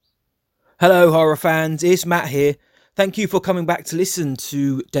Hello, horror fans. It's Matt here. Thank you for coming back to listen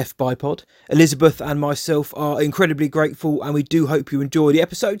to Death by Pod. Elizabeth and myself are incredibly grateful, and we do hope you enjoy the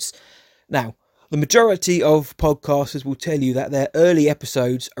episodes. Now, the majority of podcasters will tell you that their early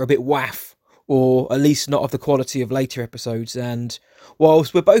episodes are a bit waff, or at least not of the quality of later episodes. And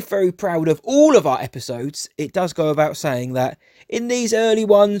whilst we're both very proud of all of our episodes, it does go without saying that in these early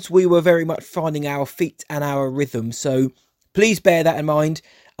ones, we were very much finding our feet and our rhythm. So please bear that in mind.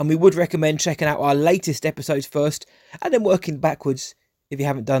 And we would recommend checking out our latest episodes first and then working backwards if you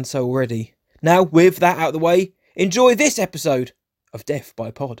haven't done so already. Now, with that out of the way, enjoy this episode of Death by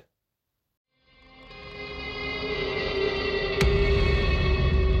Pod.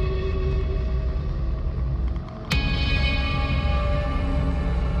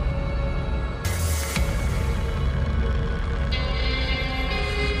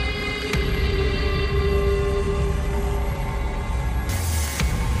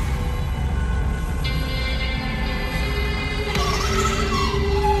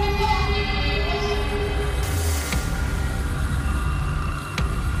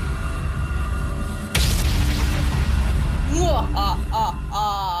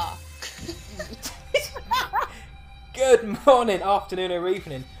 Good morning, afternoon or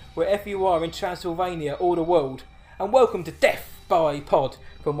evening, wherever you are in Transylvania or the world, and welcome to Death by Pod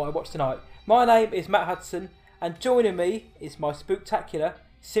from What I Watched Tonight. My name is Matt Hudson, and joining me is my spooktacular,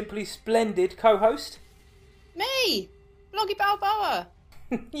 simply splendid co-host. Me! Bloggy Balboa!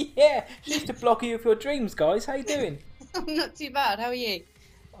 Yeah, she's the bloggy of your dreams, guys. How you doing? I'm not too bad, how are you?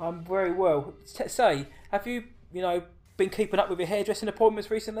 I'm very well. Say, have you, been keeping up with your hairdressing appointments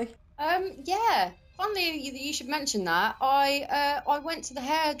recently? Yeah. Funnily you should mention that. I went to the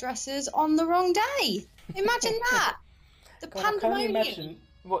hairdressers on the wrong day. Imagine that. The God, I can only pandemonium. imagine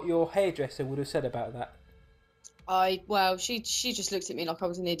what your hairdresser would have said about that. She just looked at me like I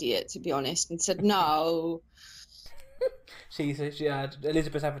was an idiot, to be honest, and said no.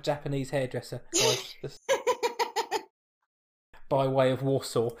 Elizabeth have a Japanese hairdresser, guys, by way of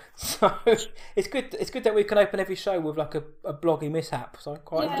Warsaw. So it's good. It's good that we can open every show with like a bloggy mishap. So I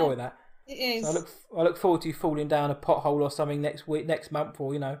quite enjoy that. It is. So I look forward to you falling down a pothole or something next month,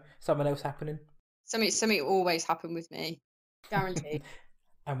 or something else happening. Something will always happen with me, guaranteed.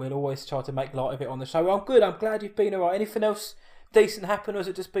 And we'll always try to make light of it on the show. Well, I'm good. I'm glad you've been alright. Anything else decent happen, or has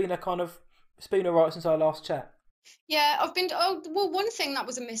it just been it's been alright since our last chat? Yeah, I've been. One thing that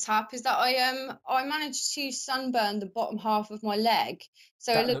was a mishap is that I managed to sunburn the bottom half of my leg,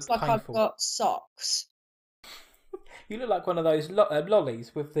 so That it looks looks like painful. I've got socks. You look like one of those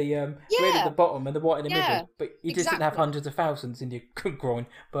lollies with the red at the bottom and the white in the middle, but you just didn't have hundreds of thousands in your groin.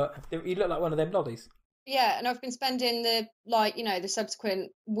 But you look like one of them lollies. Yeah, and I've been spending the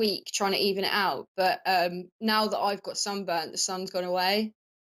subsequent week trying to even it out. But now that I've got sunburnt, the sun's gone away,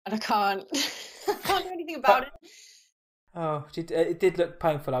 and I can't do anything about it. Oh, it did look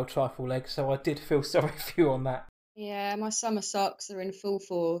painful, old trifle leg. So I did feel sorry for you on that. Yeah, my summer socks are in full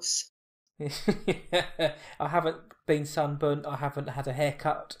force. Yeah, I haven't been sunburnt. I haven't had a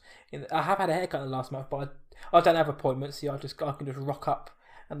haircut. I have had a haircut in the last month, but I don't have appointments. See, I can just rock up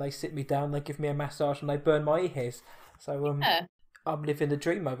and they sit me down. They give me a massage and they burn my ear hairs. So I'm living the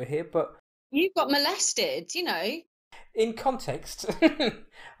dream over here. But you got molested, in context, I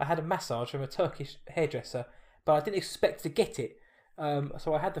had a massage from a Turkish hairdresser, but I didn't expect to get it.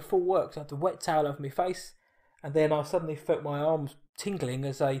 So I had the full works. I had the wet towel over my face, and then I suddenly felt my arms tingling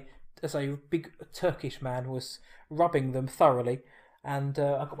as a big Turkish man was rubbing them thoroughly, and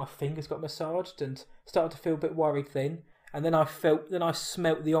I got my fingers got massaged and started to feel a bit worried then. And then I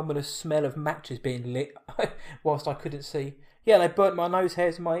smelt the ominous smell of matches being lit whilst I couldn't see. Yeah, they burnt my nose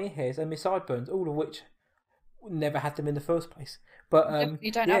hairs and my ear hairs and my sideburns, all of which never had them in the first place. But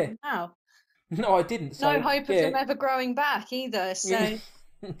you don't have them now. No, I didn't. So, no hope of them ever growing back either. So.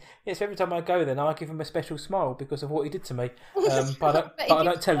 Yeah, so every time I go then I give him a special smile because of what he did to me. But I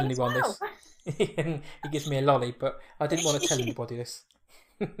don't tell anyone this. He gives me a lolly, but I didn't want to tell anybody this.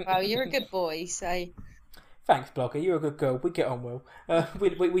 Well, you're a good boy, so. Thanks, Blogger. You're a good girl. We get on well.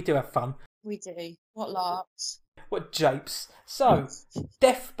 We do have fun. We do. What larks. What japes. So,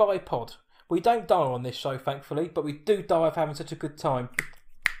 Death by Pod. We don't die on this show, thankfully, but we do die of having such a good time.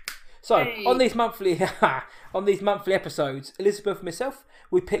 So, on these monthly episodes, Elizabeth and myself,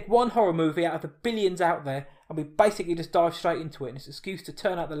 we pick one horror movie out of the billions out there, and we basically just dive straight into it. And it's an excuse to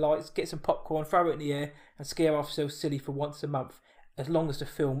turn out the lights, get some popcorn, throw it in the air, and scare ourselves silly for once a month, as long as the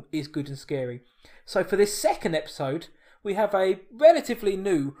film is good and scary. So, for this second episode, we have a relatively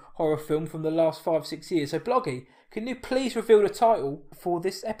new horror film from the last 5-6 years. So, Bloggy, can you please reveal the title for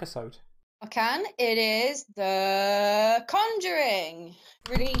this episode? I can. It is The Conjuring,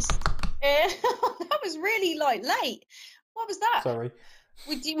 released That was really like late. What was that? Sorry.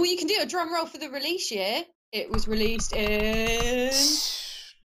 Well, you can do a drum roll for the release year. It was released in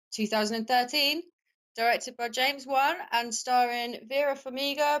 2013, directed by James Wan and starring Vera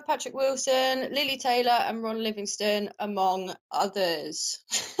Farmiga, Patrick Wilson, Lily Taylor, and Ron Livingston, among others.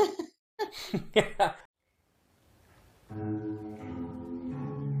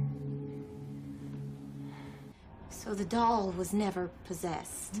 So the doll was never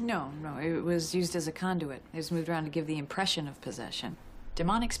possessed? No, it was used as a conduit. It was moved around to give the impression of possession.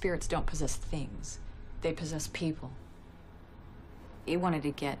 Demonic spirits don't possess things. They possess people. It wanted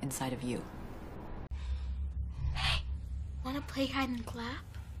to get inside of you. Hey, wanna play hide and clap?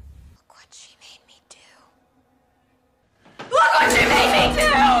 Look what she made me do. Look what she made me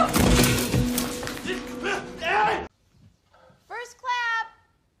do! First clap!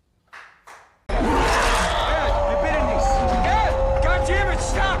 You've been in this. God damn it,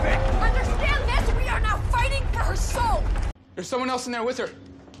 stop it! Understand this? We are now fighting for her soul! There's someone else in there with her.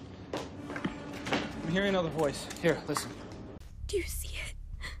 I'm hearing another voice. Here, listen. Do you see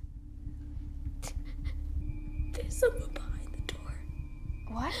it? There's someone behind the door.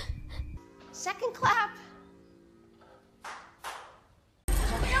 What? Second clap. You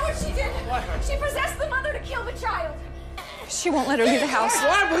know what she did? What? She possessed the mother to kill the child. She won't let her leave the house.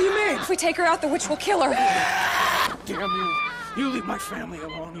 What? What do you mean? If we take her out, the witch will kill her. Damn you. You leave my family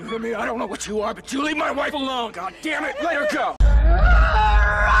alone, you hear me? I don't know what you are, but you leave my wife alone. God damn it, let her go.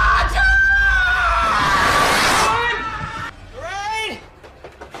 Lorraine!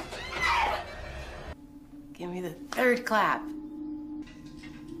 Give me the third clap.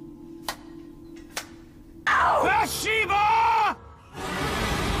 Bathsheba!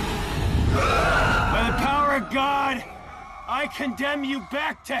 By the power of God, I condemn you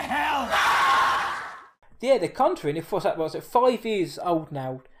back to hell! Yeah, The Conjuring, it was 5 years old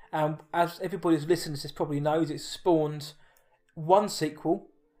now, and as everybody who's listening to this probably knows, it's spawned one sequel,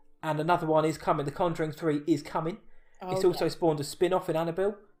 and another one is coming. The Conjuring 3 is coming. It's also spawned a spin-off in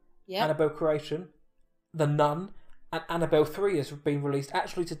Annabelle, Annabelle Creation, The Nun, and Annabelle 3 has been released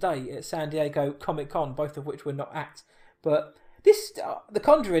actually today at San Diego Comic-Con, both of which were not at. But this, The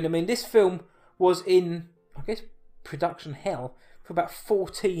Conjuring, I mean, this film was in, I guess, production hell for about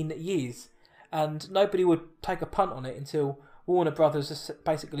 14 years. And nobody would take a punt on it until Warner Brothers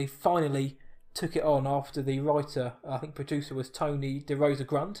basically finally took it on after the writer, I think producer was Tony DeRosa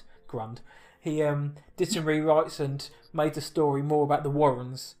Grund. He did some rewrites and made the story more about the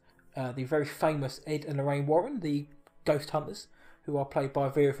Warrens, the very famous Ed and Lorraine Warren, the ghost hunters, who are played by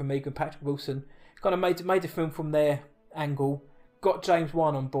Vera Farmiga and Patrick Wilson. Kind of made the film from their angle, got James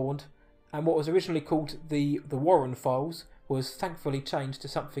Wan on board, and what was originally called the Warren Files was thankfully changed to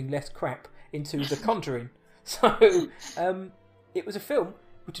something less crap, into The Conjuring. So it was a film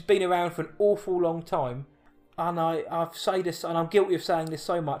which had been around for an awful long time, and I've said this, and I'm guilty of saying this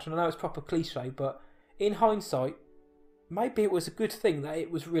so much, and I know it's proper cliche, but in hindsight, maybe it was a good thing that it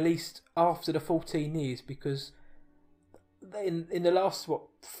was released after the 14 years, because in the last 5,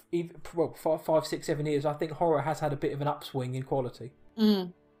 6, 7 years, I think horror has had a bit of an upswing in quality.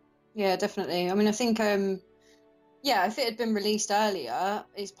 Yeah, definitely. I mean, I think if it had been released earlier,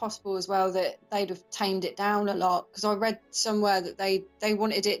 it's possible as well that they'd have tamed it down a lot. Because I read somewhere that they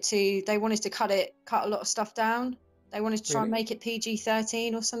wanted to cut a lot of stuff down. They wanted to try and make it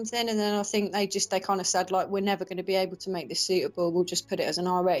PG-13 or something, and then I think they kind of said, like, we're never going to be able to make this suitable. We'll just put it as an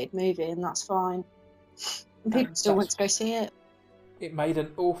R-rated movie, and that's fine. And people still want to go see it. It made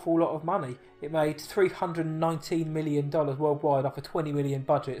an awful lot of money. It made $319 million worldwide off a $20 million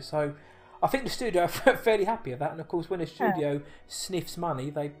budget. So I think the studio are fairly happy with that. And of course, when a studio sniffs money,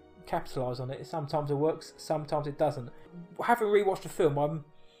 they capitalise on it. Sometimes it works, sometimes it doesn't. Having rewatched the film, I'm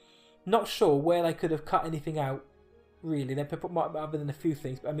not sure where they could have cut anything out, really. They put other than a few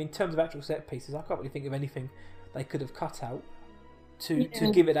things. But I mean, in terms of actual set pieces, I can't really think of anything they could have cut out to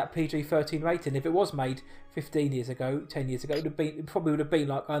give it that PG-13 rating. If it was made 15 years ago, 10 years ago, it probably would have been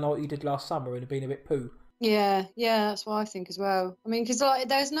like I Know What You Did Last Summer, and it'd been a bit poo. Yeah, that's what I think as well. I mean, because like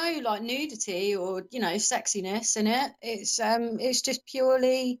there's no like nudity or sexiness in it. It's just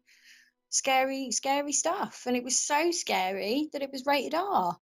purely scary stuff, and it was so scary that it was rated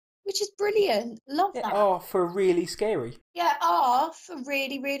R, which is brilliant. Love that. R for really scary. Yeah, R for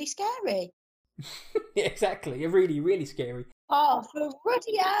really, really scary. Yeah, exactly. Really, really scary. R for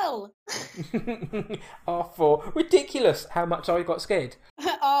Ruddy L. R for ridiculous. How much I got scared.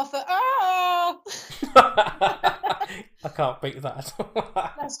 R for R. I can't beat that.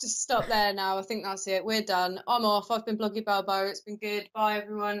 Let's just stop there now. I think that's it. We're done. I'm off. I've been Bloggy Balbo. It's been good. Bye,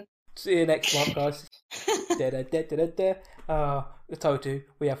 everyone. See you next month, guys. Da, da, da, da, da, da. I told you,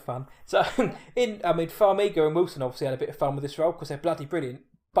 we have fun. So, Farmiga and Wilson obviously had a bit of fun with this role because they're bloody brilliant.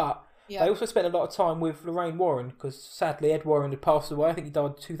 But they also spent a lot of time with Lorraine Warren because sadly Ed Warren had passed away. I think he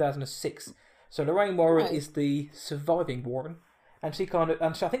died in 2006. So Lorraine Warren is the surviving Warren, and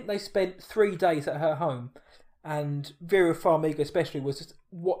I think they spent 3 days at her home. And Vera Farmiga especially was just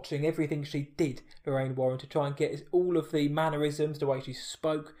watching everything she did, Lorraine Warren, to try and get all of the mannerisms, the way she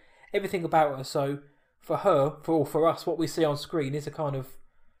spoke, everything about her. So for her, for us, what we see on screen is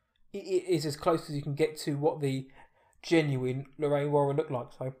is as close as you can get to what the genuine Lorraine Warren looked like.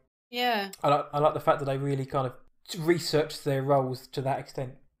 So yeah, I like the fact that they really kind of researched their roles to that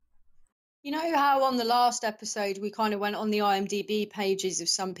extent. You know how on the last episode we kind of went on the IMDb pages of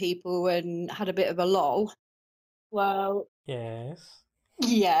some people and had a bit of a lull? Well, yes.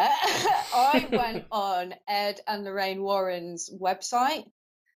 Yeah, I went on Ed and Lorraine Warren's website,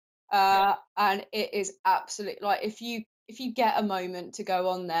 and it is absolutely like if you get a moment to go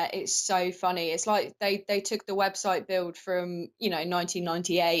on there, it's so funny. It's like they took the website build from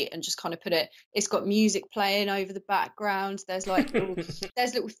 1998 and just kind of it's got music playing over the background. There's like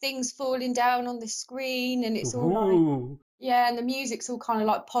there's little things falling down on the screen, and it's all like, yeah, and the music's all kind of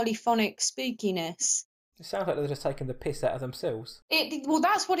like polyphonic spookiness. It sounds like they're just taking the piss out of themselves. Well,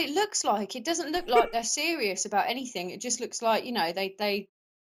 that's what it looks like. It doesn't look like they're serious about anything. It just looks like, they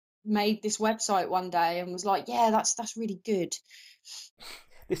made this website one day and was like, yeah, that's really good.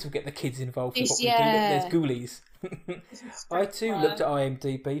 This will get the kids involved in what we do. There's ghoulies. I too looked at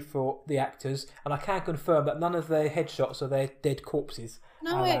IMDb for the actors, and I can confirm that none of their headshots are their dead corpses.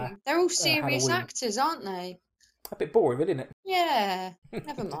 No, they're all serious actors, aren't they? A bit boring, isn't it? Yeah,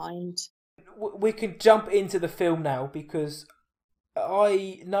 never mind. We can jump into the film now because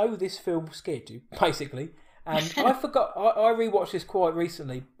I know this film scared you, basically. And I forgot, I rewatched this quite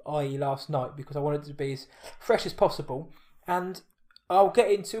recently, i.e. last night, because I wanted it to be as fresh as possible. And I'll get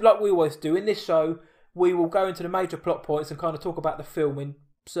into, like we always do, in this show, we will go into the major plot points and kind of talk about the film in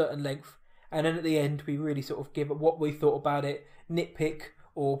certain length. And then at the end, we really sort of give what we thought about it, nitpick,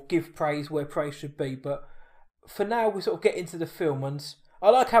 or give praise where praise should be. But for now, we sort of get into the film, and I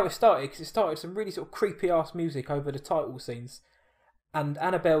like how it started, because it started some really sort of creepy-ass music over the title scenes. And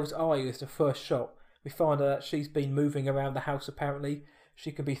Annabelle's eye is the first shot. We find out that she's been moving around the house, apparently.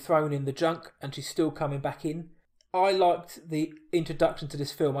 She can be thrown in the junk, and she's still coming back in. I liked the introduction to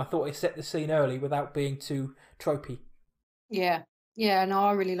this film. I thought it set the scene early without being too tropey. Yeah, no,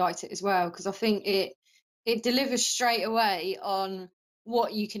 I really liked it as well, because I think it delivers straight away on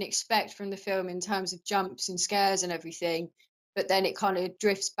what you can expect from the film in terms of jumps and scares and everything. But then it kind of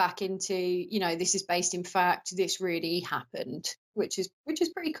drifts back into, this is based in fact, this really happened, which is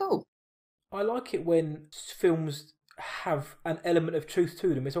pretty cool. I like it when films have an element of truth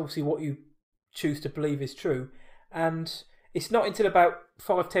to them. It's obviously what you choose to believe is true. And it's not until about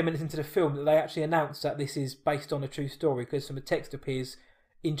 5-10 minutes into the film that they actually announce that this is based on a true story, because some text appears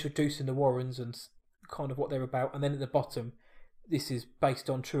introducing the Warrens and kind of what they're about. And then at the bottom, this is based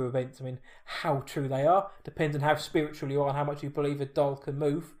on true events. I mean, how true they are depends on how spiritual you are and how much you believe a doll can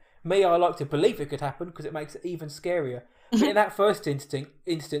move. Me, I like to believe it could happen because it makes it even scarier. But in that first instant,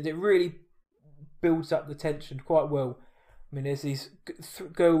 it really builds up the tension quite well. I mean, there's these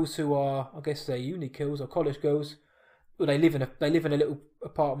girls who are, I guess they're uni girls or college girls. Well, they live in a little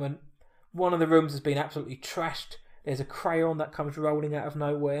apartment. One of the rooms has been absolutely trashed. There's a crayon that comes rolling out of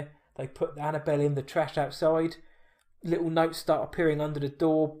nowhere. They put Annabelle in the trash outside. Little notes start appearing under the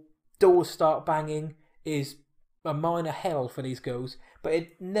door. Doors start banging. Is a minor hell for these girls. But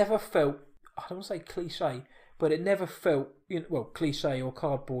it never felt, I don't want to say cliche, but it never felt, cliche or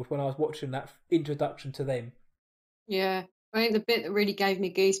cardboard when I was watching that introduction to them. Yeah. I think the bit that really gave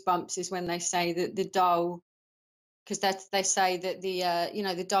me goosebumps is when they say that the doll, because they say that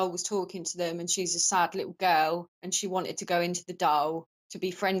the doll was talking to them and she's a sad little girl and she wanted to go into the doll to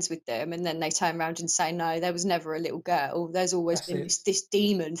be friends with them, and then they turn around and say, no, there was never a little girl, there's always been this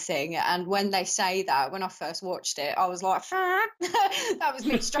demon thing. And when they say that, when I first watched it, I was like, that was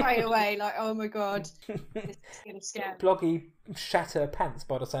me straight away, like, oh my god, this is gonna scare me. Bloggy shatter pants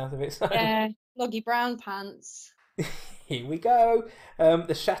by the sound of it. So. Yeah, Bloggy brown pants. Here we go. The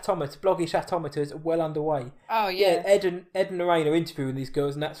bloggy shatometers are well underway. Oh yeah. Ed and Lorraine are interviewing these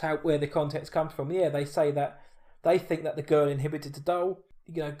girls, and that's where the context comes from. Yeah, they say that they think that the girl inhibited the doll.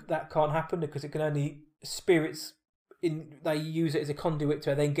 That can't happen because it can only spirits. They use it as a conduit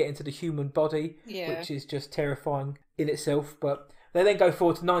to then get into the human body, which is just terrifying in itself. But they then go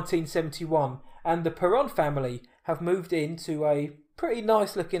forward to 1971, and the Perron family have moved into a pretty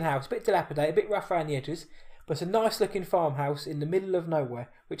nice looking house, a bit dilapidated, a bit rough around the edges. But it's a nice looking farmhouse in the middle of nowhere,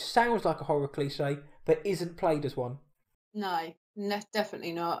 which sounds like a horror cliche, but isn't played as one. No,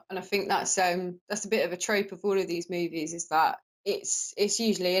 definitely not. And I think that's a bit of a trope of all of these movies, is that it's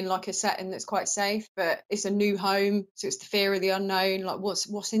usually in like a setting that's quite safe, but it's a new home, so it's the fear of the unknown. Like,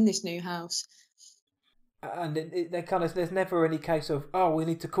 what's in this new house? And they kind of, there's never any case of, oh, we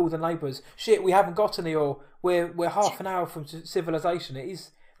need to call the neighbours. Shit, we haven't got any, or we're half an hour from civilization. It is,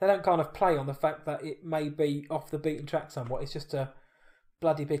 they don't kind of play on the fact that it may be off the beaten track somewhat. It's just a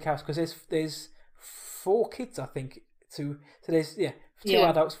bloody big house, because there's 4 kids, I think. So there's 2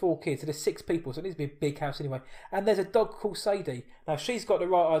 adults, 4 kids. So there's 6 people. So it needs to be a big house anyway. And there's a dog called Sadie. Now she's got the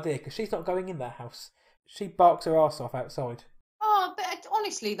right idea, because she's not going in that house. She barks her ass off outside. Oh, but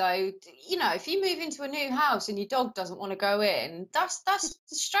honestly though, you know, if you move into a new house and your dog doesn't want to go in, that's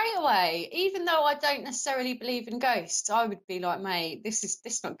straight away. Even though I don't necessarily believe in ghosts, I would be like, mate, this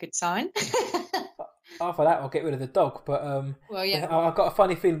is not a good sign. After that, I'll get rid of the dog. But well, yeah, I've got a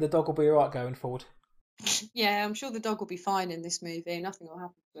funny feeling the dog will be alright going forward. yeah, I'm sure the dog will be fine in this movie. Nothing will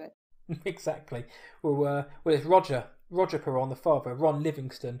happen to it. Exactly. Well, it's Roger Perron, the father, Ron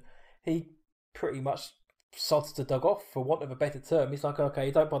Livingston. He pretty much sods the dog off, for want of a better term. He's like,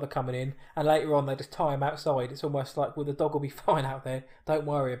 okay, don't bother coming in. And later on, they just tie him outside. It's almost like, well, the dog will be fine out there. Don't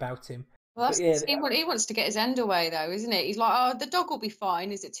worry about him. Well, he wants to get his end away, though, isn't it? He's like, oh, the dog will be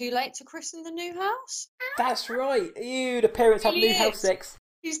fine. Is it too late to christen the new house? That's right. Ew, the parents have new house sex.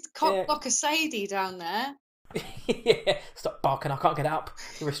 He's cock block a Sadie down there. Yeah, stop barking. I can't get up.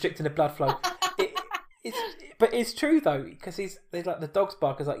 You're restricting the blood flow. But it's true though, because there's like the dog's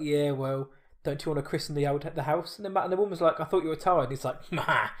bark is like, yeah, well, don't you want to christen the house? And the woman's like, I thought you were tired. And he's like,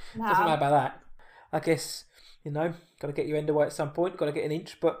 nah, doesn't matter about that. I guess, got to get your end away at some point. Got to get an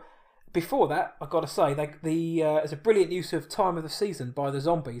inch. But before that, I've got to say, it's a brilliant use of Time of the Season by the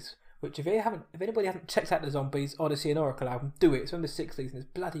Zombies. Which if anybody hasn't checked out the Zombies Odyssey and Oracle album, do it. It's from the 60s and it's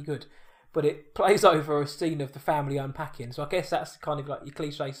bloody good. But it plays over a scene of the family unpacking. So I guess that's kind of like your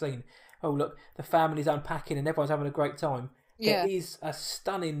cliche scene. Oh, look, the family's unpacking and everyone's having a great time. Yeah. It is a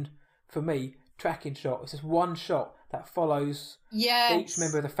stunning, for me, tracking shot. It's just one shot that follows each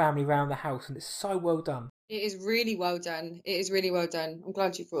member of the family around the house, and it's so well done. It is really well done. It is really well done. I'm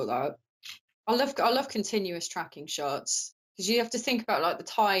glad you brought that up. I love continuous tracking shots, because you have to think about like the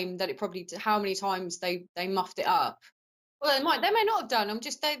time that it probably, how many times they muffed it up. Well, they may not have done.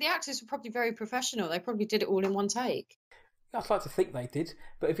 The actors were probably very professional. They probably did it all in one take. I'd like to think they did,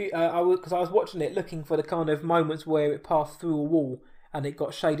 but if you, because I was watching it, looking for the kind of moments where it passed through a wall and it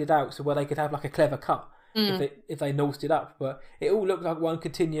got shaded out, so where they could have like a clever cut if they nosed it up. But it all looked like one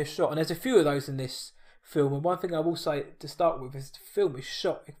continuous shot, and there's a few of those in this film. And one thing I will say to start with is the film is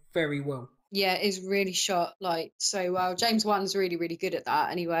shot very well. Yeah, it is really shot like so well. James Wan's really, really good at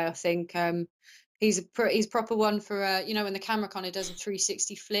that. Anyway, I think he's proper one for when the camera kind of does a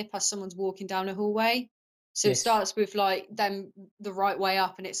 360 flip as someone's walking down a hallway. So It starts with like them the right way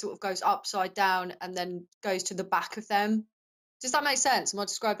up, and it sort of goes upside down and then goes to the back of them. Does that make sense? Am I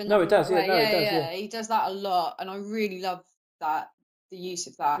describing that? No, it does. Yeah, yeah. He does that a lot, and I really love the use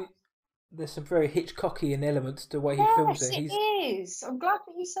of that. There's some very Hitchcockian elements to the way he films it. It is. I'm glad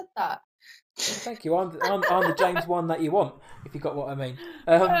that you said that. Thank you. I'm the James Wan that you want, if you got what I mean.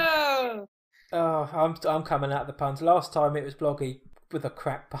 I'm coming out of the puns. Last time it was Bloggy with the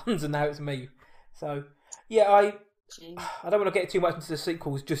crap puns, and now it's me. So yeah, I don't want to get too much into the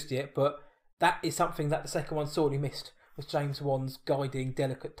sequels just yet, but that is something that the second one sorely missed, was James Wan's guiding,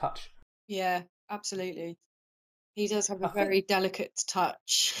 delicate touch. Yeah, absolutely. He does have a very delicate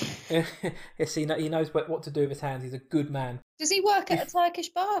touch. Yes, he knows what to do with his hands. He's a good man. Does he work at a Turkish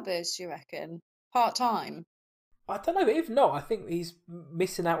barber's, do you reckon? Part-time? I don't know, but if not, I think he's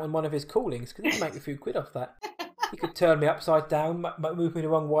missing out on one of his callings, because he can make a few quid off that. He could turn me upside down, move me the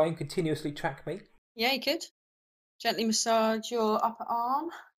wrong way, and continuously track me. Yeah, he could. Gently massage your upper arm.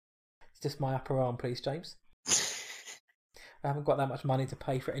 It's just my upper arm, please, James. I haven't got that much money to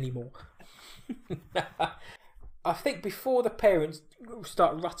pay for it anymore. I think before the parents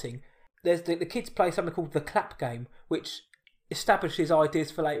start rutting, there's the kids play something called the clap game, which establishes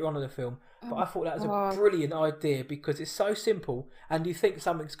ideas for later on in the film. But I thought that was a brilliant idea, because it's so simple, and you think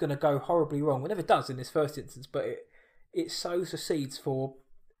something's going to go horribly wrong. It never does in this first instance, but it sows the seeds for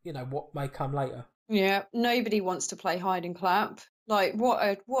what may come later. Yeah, nobody wants to play hide and clap. Like, what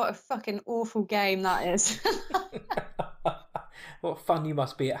a fucking awful game that is. What fun you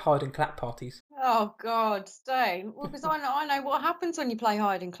must be at hide and clap parties. Oh God, don't. Well, because I know what happens when you play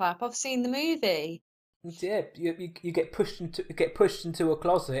hide and clap. I've seen the movie. Yeah, you get pushed into a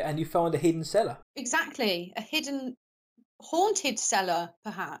closet and you find a hidden cellar. Exactly, a hidden, haunted cellar,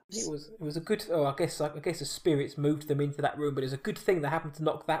 perhaps. It was a good. I guess the spirits moved them into that room, but it's a good thing they happened to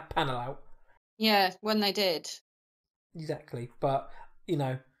knock that panel out. Yeah, when they did. Exactly, but you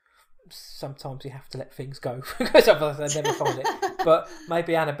know, sometimes you have to let things go because otherwise they never find it. But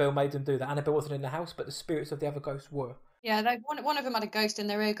maybe Annabelle made them do that. Annabelle wasn't in the house, but the spirits of the other ghosts were. Yeah, one of them had a ghost in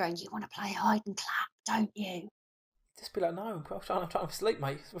their ear going, "You want to play hide and clap, don't you?" Just be like, no, I'm trying to sleep,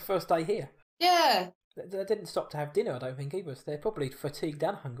 mate. It's my first day here. Yeah. They didn't stop to have dinner, I don't think either. So they're probably fatigued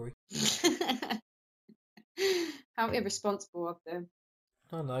and hungry. How irresponsible of them.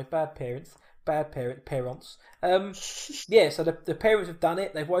 I know, bad parents. Parents. Yeah, so the parents have done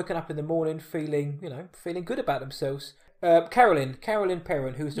it. They've woken up in the morning feeling good about themselves. Carolyn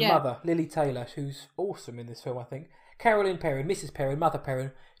Perrin, who's the mother, Lily Taylor, who's awesome in this film, I think. Carolyn Perrin, Mrs. Perrin, Mother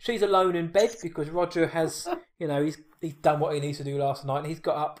Perrin. She's alone in bed because Roger has, he's done what he needs to do last night, and he's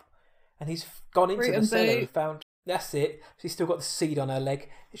got up and he's gone into the cellar and found. That's it. She's still got the seed on her leg.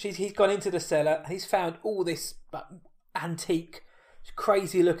 He's gone into the cellar and he's found all this antique,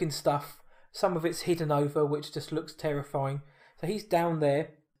 crazy looking stuff. Some of it's hidden over, which just looks terrifying. So he's down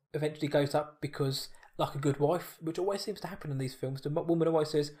there. Eventually goes up because, like a good wife, which always seems to happen in these films, the woman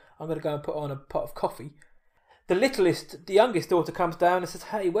always says, "I'm going to go and put on a pot of coffee." The youngest daughter comes down and says,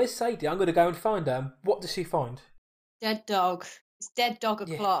 "Hey, where's Sadie? I'm going to go and find her." What does she find? Dead dog. It's dead dog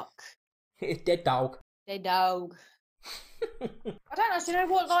o'clock. It's dead dog. Dead dog. I don't actually know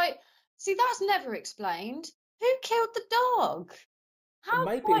what, see, that's never explained. Who killed the dog?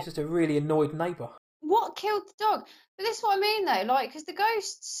 Maybe it's just a really annoyed neighbour. What killed the dog? But this is what I mean, though, because the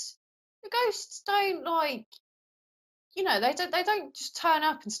ghosts don't, they don't just turn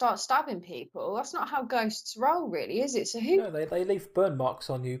up and start stabbing people. That's not how ghosts roll, really, is it? So who? No, they leave burn marks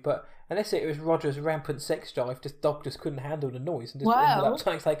on you, but unless it was Roger's rampant sex drive, this dog just couldn't handle the noise and just ended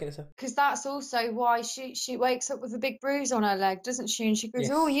up taking it. Because that's also why she wakes up with a big bruise on her leg, doesn't she? And she goes,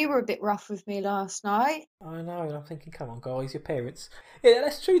 "Oh, you were a bit rough with me last night." I know, and I'm thinking, come on, guys, your parents. Yeah,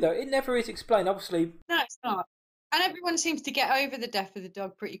 that's true, though. It never is explained, obviously. No, it's not. And everyone seems to get over the death of the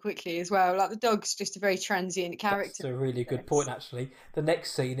dog pretty quickly as well. Like, the dog's just a very transient character. That's a really good point, actually. The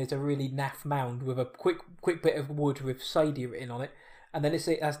next scene is a really naff mound with a quick bit of wood with Sadie written on it. And then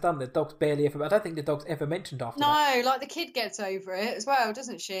that's done. The dog's barely ever... I don't think the dog's ever mentioned after that. No, like, the kid gets over it as well,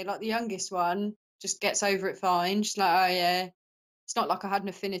 doesn't she? Like, the youngest one just gets over it fine. She's like, "Oh, yeah. It's not like I had an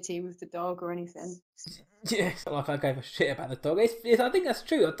affinity with the dog or anything." Yeah, it's not like I gave a shit about the dog. I think that's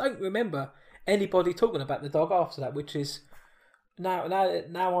true. I don't remember anybody talking about the dog after that, which is now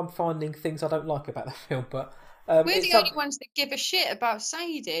I'm finding things I don't like about the film. But we're the only ones that give a shit about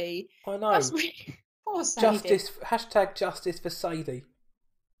Sadie. I know. That's really... Poor Sadie. Justice for Sadie.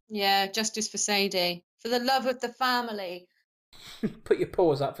 Yeah, justice for Sadie. For the love of the family. Put your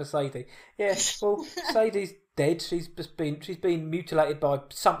paws up for Sadie. Yeah, well, Sadie's dead. She's been mutilated by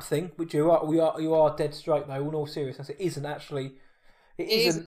something, which you are dead straight though. In all seriousness, it isn't actually. It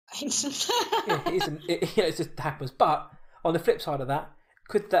isn't. Yeah, it isn't. It just happens. But on the flip side of that,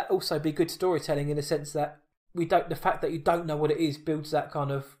 could that also be good storytelling in the sense that the fact that you don't know what it is builds that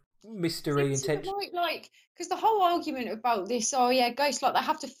kind of mystery and tension. Because the whole argument about this, ghosts, they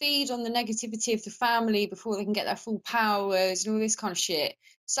have to feed on the negativity of the family before they can get their full powers and all this kind of shit.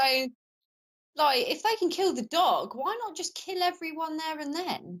 So, if they can kill the dog, why not just kill everyone there and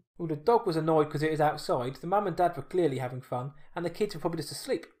then? Well, the dog was annoyed because it was outside. The mum and dad were clearly having fun, and the kids were probably just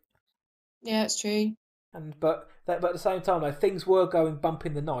asleep. Yeah, it's true. But at the same time, though, things were going bump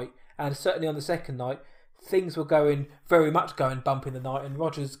in the night, and certainly on the second night, things were very much going bump in the night, and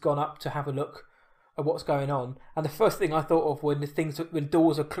Roger's gone up to have a look at what's going on. And the first thing I thought of when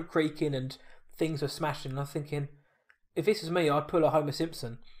doors are creaking and things are smashing, and I'm thinking, if this was me, I'd pull a Homer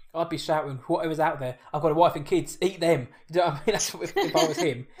Simpson. I'd be shouting, "Whatever's out there, I've got a wife and kids, eat them." You know what I mean? That's if I was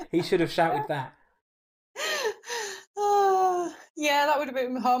him, he should have shouted that. Yeah, that would have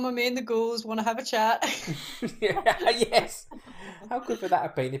been Homer. Me and the ghouls want to have a chat. Yes. How good would that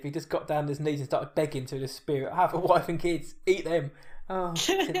have been if he just got down on his knees and started begging to the spirit, "Have a wife and kids, eat them." Oh,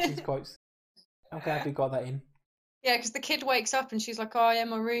 Simpsons quotes. I'm glad we got that in. Yeah, because the kid wakes up and she's like, "Oh, yeah,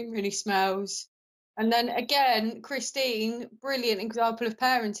 my room really smells." And then again, Christine, brilliant example of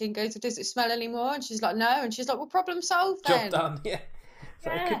parenting, goes, "Does it smell anymore?" And she's like, "No." And she's like, "Well, problem solved then." Job done, yeah. So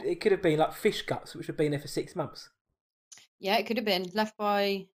it could have been like fish guts, which have been there for 6 months. Yeah, it could have been left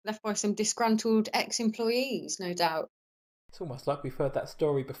by some disgruntled ex-employees, no doubt. It's almost like we've heard that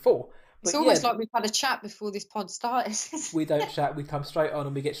story before. It's almost like we've had a chat before this pod started. We don't chat, we come straight on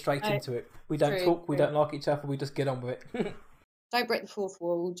and we get straight into it. We don't talk, we don't like each other, we just get on with it. Don't break the fourth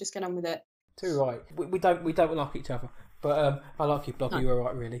wall, just get on with it. Too right. We don't like each other. But I like you, Blogger, you're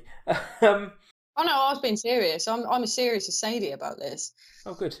right, really. Oh no, I was being serious. I'm as serious as Sadie about this.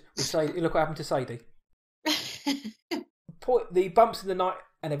 Oh good. Look what happened to Sadie. The bumps in the night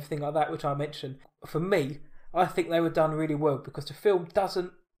and everything like that, which I mentioned, for me, I think they were done really well because the film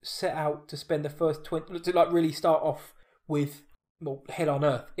doesn't set out to spend the first 20, to like really start off with hell on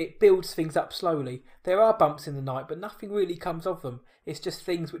earth. It builds things up slowly. There are bumps in the night, but nothing really comes of them. It's just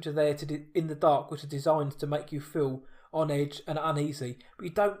things which are there in the dark, which are designed to make you feel on edge and uneasy. But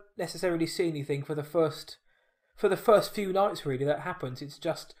you don't necessarily see anything for the first few nights. Really, that happens. It's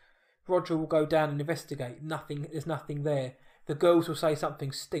just Roger will go down and investigate. There's nothing there. The girls will say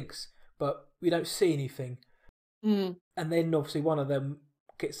something stinks, but we don't see anything. Mm. And then obviously one of them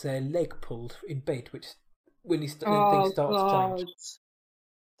gets their leg pulled in bed, which when things start to change.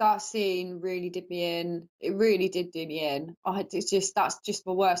 That scene really did me in. It really did do me in. That's just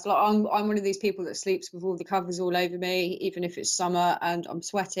the worst. Like I'm one of these people that sleeps with all the covers all over me, even if it's summer and I'm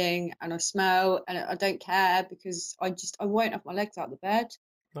sweating and I smell and I don't care because I won't have my legs out of the bed.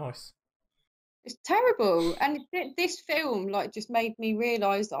 Nice. It's terrible. And this film like just made me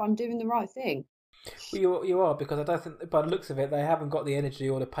realise that I'm doing the right thing. Well, you are, because I don't think, by the looks of it, they haven't got the energy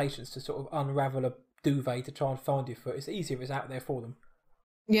or the patience to sort of unravel a duvet to try and find your foot. It's easier if it's out there for them.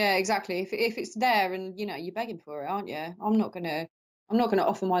 Yeah, exactly. If it's there and you're begging for it, aren't you? I'm not gonna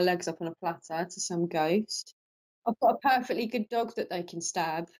offer my legs up on a platter to some ghost. I've got a perfectly good dog that they can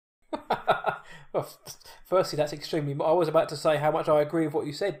stab. Well, firstly, that's extremely. I was about to say how much I agree with what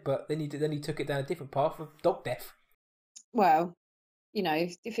you said, but then you took it down a different path of dog death. Well,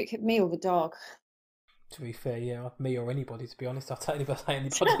 if it could me or the dog. To be fair, yeah, me or anybody. To be honest, I'll totally say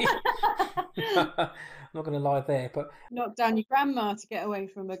anybody. I'm not going to lie there, but knock down your grandma to get away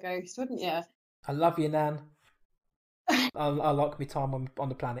from a ghost, wouldn't you? I love you, Nan. I like my time on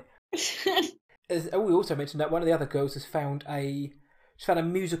the planet. We also mentioned that one of the other girls has found a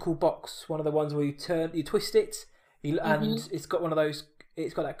musical box, one of the ones where you twist it, and it's got one of those.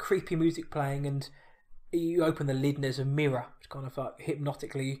 It's got that creepy music playing, and you open the lid and there's a mirror, which kind of like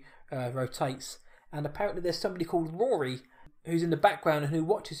hypnotically rotates. And apparently there's somebody called Rory who's in the background and who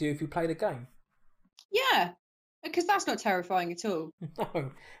watches you if you play the game. Yeah, because that's not terrifying at all.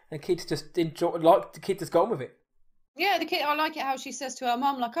 No, the kids just the kid just got on with it. Yeah, the kid. I like it how she says to her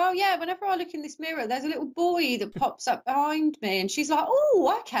mum, like, "Oh yeah, whenever I look in this mirror, there's a little boy that pops up behind me," and she's like,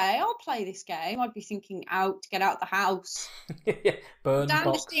 "Oh, okay, I'll play this game." I'd be thinking, get out the house, burn down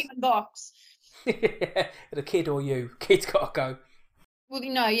box. the demon box. Yeah, the kid or you, kid's got to go. Well,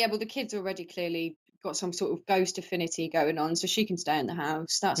 well, the kid's already clearly got some sort of ghost affinity going on, so she can stay in the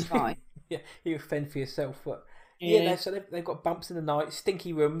house. That's fine. Yeah, you fend for yourself, but so they've got bumps in the night,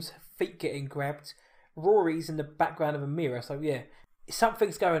 stinky rooms, feet getting grabbed. Rory's in the background of a mirror, so yeah,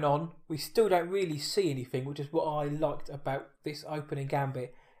 something's going on. We still don't really see anything, which is what I liked about this opening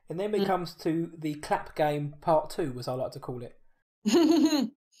gambit. And then it comes to the clap game part 2, as I like to call it.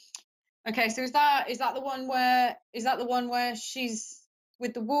 Okay, so is that the one where she's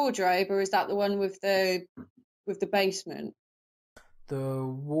with the wardrobe, or is that the one with the basement? The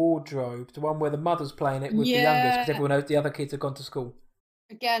wardrobe, the one where the mother's playing it with the youngest, because everyone knows the other kids have gone to school.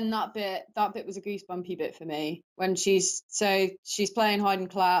 Again, that bit was a goosebumpy bit for me when she's playing hide and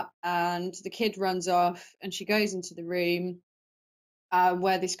clap, and the kid runs off, and she goes into the room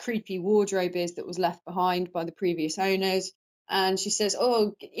where this creepy wardrobe is that was left behind by the previous owners, and she says,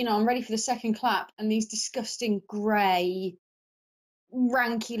 "Oh, I'm ready for the second clap," and these disgusting grey,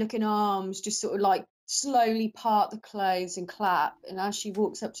 ranky-looking arms just sort of like slowly part the clothes and clap, and as she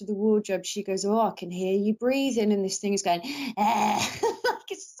walks up to the wardrobe, she goes, "Oh, I can hear you breathing," and this thing is going, like,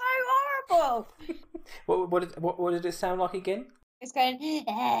 it's so horrible. What did it sound like again? It's going,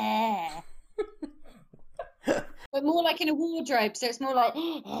 but more like in a wardrobe, so it's more like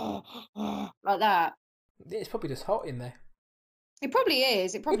like that. It's probably just hot in there. It probably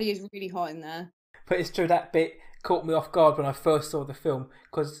is. It probably is really hot in there. But it's true, that bit caught me off guard when I first saw the film,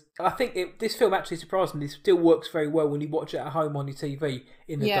 because I think this film actually, surprisingly, still works very well when you watch it at home on your TV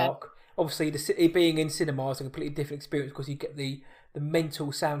in the dark. Obviously, it being in cinema is a completely different experience because you get the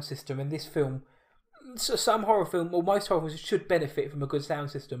mental sound system. And this film, some horror film, or most horror films, should benefit from a good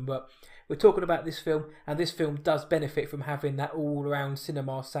sound system. But we're talking about this film, and this film does benefit from having that all-around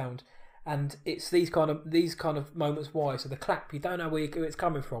cinema sound. And it's these kind of moments why. So the clap, you don't know where it's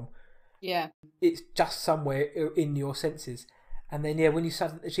coming from. Yeah, it's just somewhere in your senses. And then when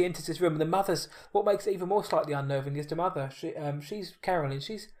she enters this room, and the mother's, what makes it even more slightly unnerving is the mother. She's Carolyn.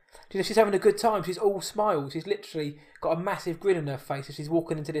 She's having a good time. She's all smiles. She's literally got a massive grin on her face as she's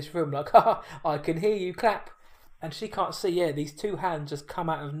walking into this room, like, "Ha, I can hear you clap," and she can't see. These two hands just come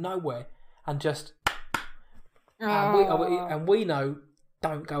out of nowhere and just, and we know,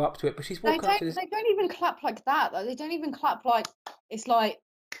 don't go up to it. But she's walking up to this. They don't even clap like that. Though. They don't even clap like it's like.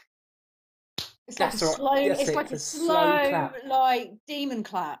 It's like a slow, slow clap. Like demon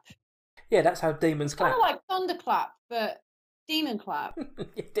clap. Yeah, that's how demons Kind clap. of like thunderclap, but demon clap.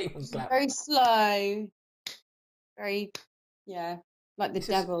 Demon clap. Very slow. Very, yeah, like the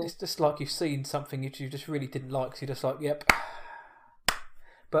devil. It's just like you've seen something that you just really didn't like, so you're just like, yep.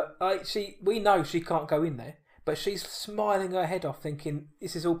 But we know she can't go in there, but she's smiling her head off, thinking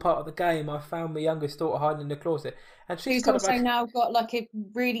this is all part of the game. I found my youngest daughter hiding in the closet, and she's Who's kind also of now got like a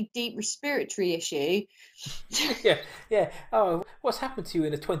really deep respiratory issue. yeah. Oh, what's happened to you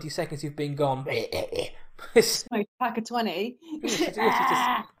in the 20 seconds you've been gone? It's- Smoked a pack of 20. she's just,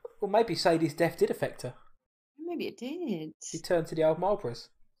 well, maybe Sadie's death did affect her. Maybe it did. She turned to the old Marlboros,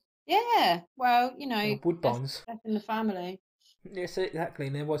 Yeah, well, you know, Woodbines. death in the family. Yes, exactly.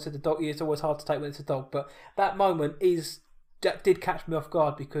 And then what I said, the dog. It's always hard to take when it's a dog, but that moment that did catch me off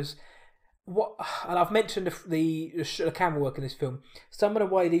guard because and I've mentioned the camera work in this film. Some of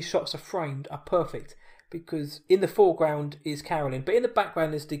the way these shots are framed are perfect because in the foreground is Carolyn, but in the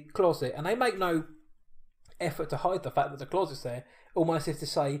background is the closet, and they make no effort to hide the fact that the closet's there, almost as to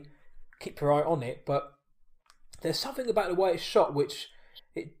say, keep your eye on it. But there's something about the way it's shot which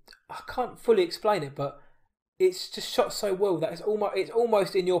I can't fully explain it, but it's just shot so well that it's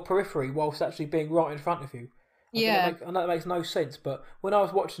almost in your periphery whilst actually being right in front of you. I know that makes no sense, but when I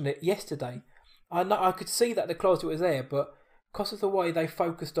was watching it yesterday, I could see that the closet was there, but because of the way they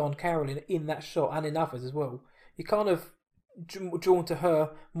focused on Carolyn in that shot and in others as well, you kind of drawn to her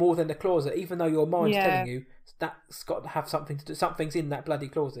more than the closet, even though your mind's telling you that's got to have something to do. Something's in that bloody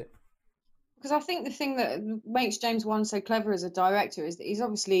closet. Because I think the thing that makes James Wan so clever as a director is that he's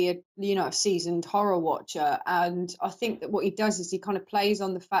obviously a seasoned horror watcher, and I think that what he does is he kind of plays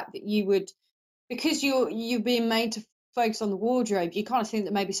on the fact that because you're being made to focus on the wardrobe, you kind of think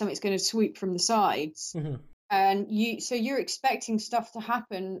that maybe something's going to sweep from the sides, and you're expecting stuff to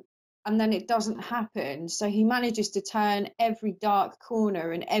happen, and then it doesn't happen. So he manages to turn every dark corner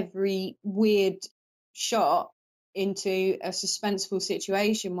and every weird shot into a suspenseful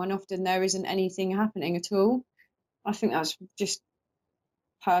situation when often there isn't anything happening at all. I think that's just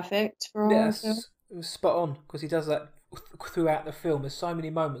perfect for horror film. It was spot on because he does that throughout the film. There's so many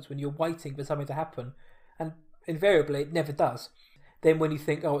moments when you're waiting for something to happen, and invariably it never does. Then when you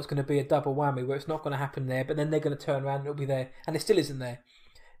think, oh, it's going to be a double whammy where it's not going to happen there, but then they're going to turn around and it'll be there, and it still isn't there.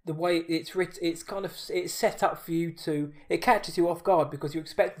 The way it's written, it's set up for you to, it catches you off guard because you're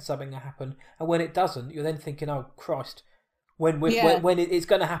expecting something to happen, and when it doesn't, you're then thinking, oh Christ, when it's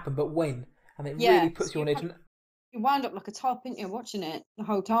going to happen, but when, and it really puts you on edge. You wound up like a top, didn't you, watching it the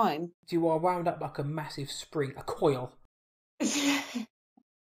whole time? You are wound up like a massive spring, a coil.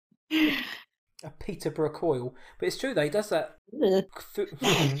 A Peterborough coil. But it's true though, he does that. Wouldn't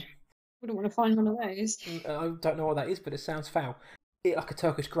want to find one of those. I don't know what that is, but it sounds foul. Like a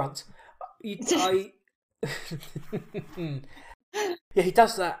Turkish grunt. Yeah, he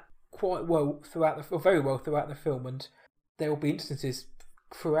does that quite well very well throughout the film, and there will be instances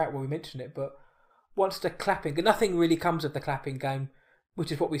throughout where we mention it, but once the clapping, nothing really comes of the clapping game,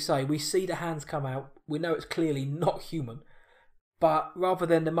 which is what we say. We see the hands come out, we know it's clearly not human, but rather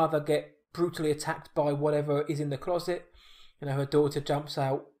than the mother get brutally attacked by whatever is in the closet, her daughter jumps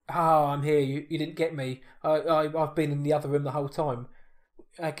out, I'm here, you didn't get me, I've been in the other room the whole time.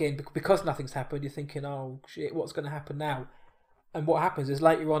 Again, because nothing's happened, you're thinking, oh shit, what's going to happen now? And what happens is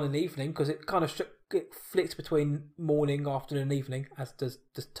later on in the evening, because it kind of flicks between morning, afternoon, and evening, as does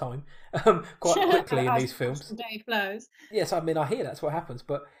the time, quite quickly in these films. The day flows. Yes, I mean, I hear that's what happens,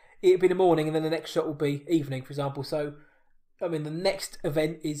 but it'll be the morning, and then the next shot will be evening, for example. So, I mean, the next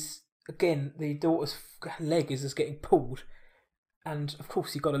event is, again, the daughter's leg is just getting pulled, and of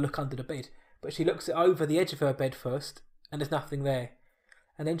course you've got to look under the bed, but she looks over the edge of her bed first, and there's nothing there.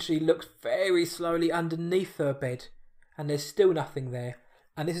 And then she looks very slowly underneath her bed, and there's still nothing there.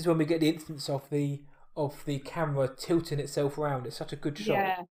 And this is when we get the instance of the camera tilting itself around. It's such a good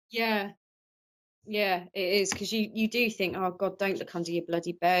shot. Yeah, it is, because you do think, oh God, don't look under your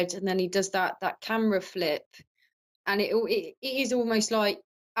bloody bed, and then he does that camera flip, and it is almost like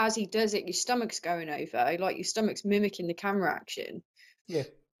as he does it, your stomach's going over, like your stomach's mimicking the camera action. Yeah,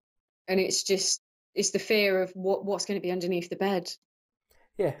 and it's the fear of what's going to be underneath the bed.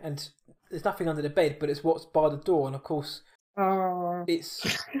 Yeah, and there's nothing under the bed, but it's what's by the door, and of course, it's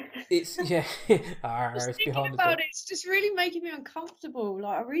it's behind the door. It's just really making me uncomfortable.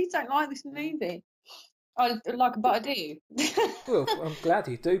 Like, I really don't like this movie. I like, but I do. Well, I'm glad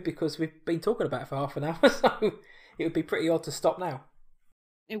you do, because we've been talking about it for half an hour, so it would be pretty odd to stop now.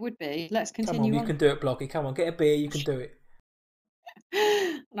 It would be. Let's continue. Come on, you can do it, Bloggy. Come on, get a beer. You can do it.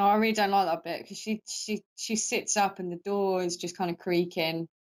 No, I really don't like that bit, because she sits up and the door is just kind of creaking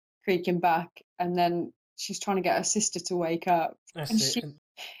back, and then she's trying to get her sister to wake up. That's it.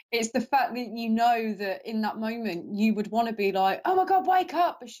 It's the fact that you know that in that moment you would want to be like, "Oh my God, wake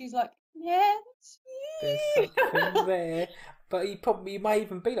up!" But she's like, "Yes, There's something there. But you may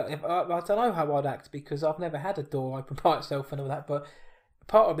even be like, I don't know how I'd act because I've never had a door open by itself and all that. But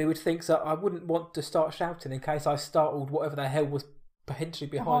part of me would think that I wouldn't want to start shouting in case I startled whatever the hell was potentially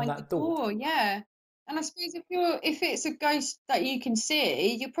behind behind the that door. yeah." And I suppose if it's a ghost that you can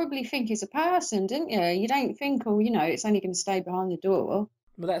see, you probably think it's a person, didn't you? You don't think, oh, it's only going to stay behind the door.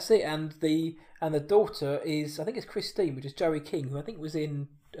 Well, that's it. And the daughter is, I think it's Christine, which is Joey King, who I think was in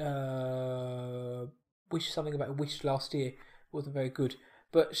Wish, something about a Wish last year. Wasn't very good,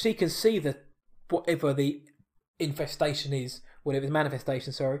 but she can see that whatever the infestation is, whatever the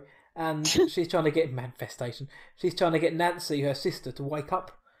manifestation, sorry, and she's trying to get manifestation. She's trying to get Nancy, her sister, to wake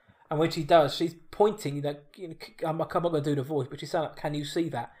up. And when she does, she's pointing. I'm not going to do the voice, but she's saying, "Can you see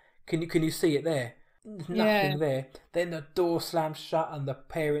that? Can you see it there? There's nothing there." Then the door slams shut, and the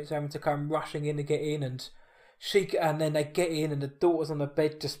parents are having to come rushing in to get in, and then they get in, and the daughter's on the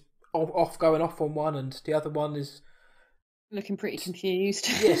bed, just going off on one, and the other one is looking pretty confused.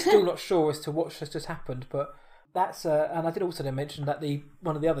 Yeah, still not sure as to what has just happened. But that's and I did also then mention that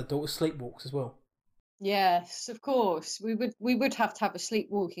one of the other daughters sleepwalks as well. Yes, of course. We would have to have a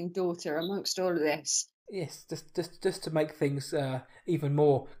sleepwalking daughter amongst all of this. Yes, just to make things even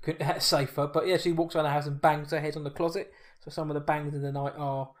more safer. But yeah, she walks around the house and bangs her head on the closet. So some of the bangs in the night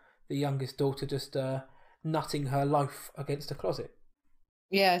are the youngest daughter just nutting her loaf against the closet.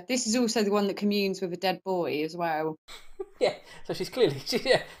 Yeah, this is also the one that communes with a dead boy as well. Yeah, so she's clearly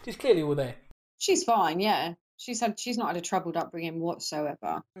all there. She's fine, yeah. She's not had a troubled upbringing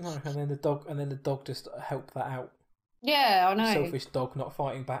whatsoever. No, and then the dog just helped that out. Yeah, I know. Selfish dog not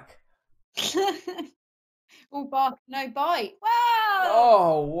fighting back. All bark, no bite. Wow!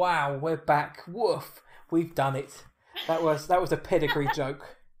 Oh wow, we're back. Woof. We've done it. That was a pedigree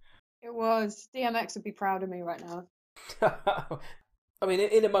joke. It was. DMX would be proud of me right now. I mean,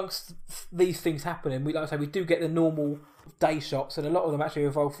 in amongst these things happening, like I say, we do get the normal day shots, and a lot of them actually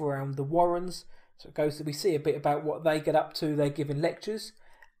revolve around the Warrens. So it goes. We see a bit about what they get up to. They're giving lectures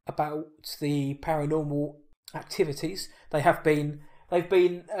about the paranormal activities they've been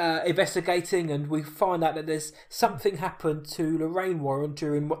investigating, and we find out that there's something happened to Lorraine Warren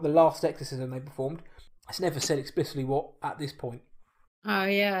during the last exorcism they performed. It's never said explicitly what at this point. Oh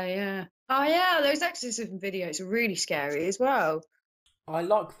yeah. Oh yeah, those exorcism videos are really scary as well. I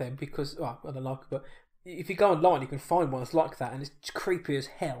like them because, well, I don't like it, but if you go online, you can find ones like that, and it's creepy as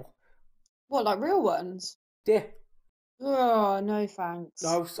hell. What, like real ones? Yeah. Oh, no thanks.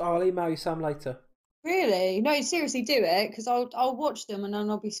 I'll email you some later. Really? No, seriously, do it, because I'll watch them and then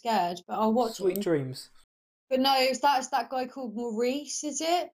I'll be scared, but I'll watch Sweet them. Dreams. But no, it's that guy called Maurice, is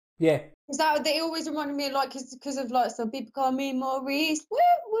it? Yeah. Is that they always reminded me of, like, because of like some people call me Maurice, woo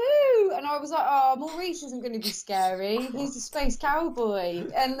woo, and I was like, oh, Maurice isn't going to be scary. He's a space cowboy,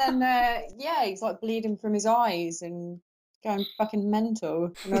 and then yeah, he's like bleeding from his eyes and going fucking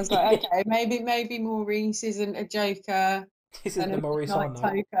mental, and I was like, okay, maybe Maurice isn't a joker. This isn't the Maurice I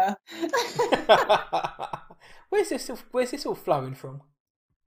know. Where's this all flowing from?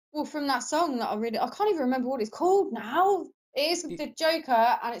 Well, from that song that I can't even remember what it's called now. It is the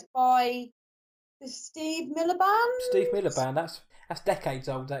Joker, and it's by the Steve Miller Band. Steve Miller Band. That's decades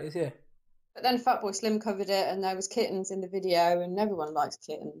old. That is, yeah. But then Fatboy Slim covered it, and there was kittens in the video, and everyone likes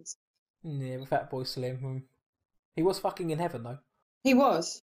kittens. Yeah, Fatboy Slim. He was fucking in heaven though. He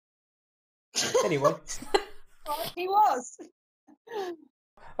was. Anyway. He was.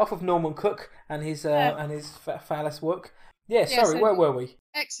 Off of Norman Cook and his phallus work. Yeah, sorry, so where were we?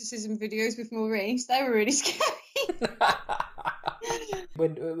 Exorcism videos with Maurice. They were really scary.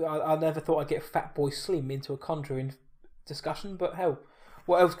 When I never thought I'd get Fatboy Slim into a Conjuring discussion, but hell,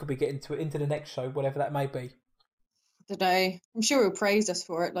 what else could we get into the next show, whatever that may be? I don't know. I'm sure he'll praise us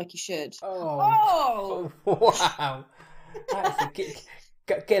for it, like he should. Oh! Wow!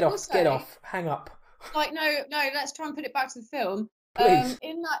 Get off! Also, get off! Hang up! Like no. Let's try and put it back to the film. Please.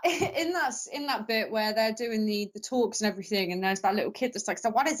 In that bit where they're doing the talks and everything, and there's that little kid that's like, so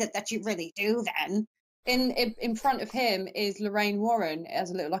what is it that you really do then? In front of him is Lorraine Warren as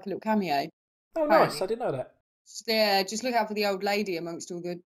a little cameo. Oh, nice! I didn't know that. Yeah, just look out for the old lady amongst all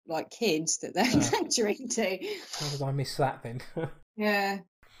the like kids that they're lecturing to. How did I miss that then? Yeah.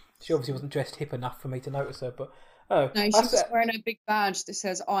 She obviously wasn't dressed hip enough for me to notice her, but no, she's wearing a big badge that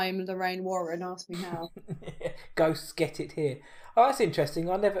says "I'm Lorraine Warren. Ask me how." Ghosts get it here. Oh, that's interesting.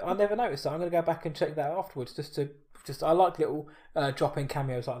 I never noticed that. I'm going to go back and check that out afterwards. I like little drop-in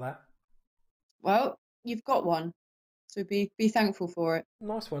cameos like that. Well, you've got one, so be thankful for it.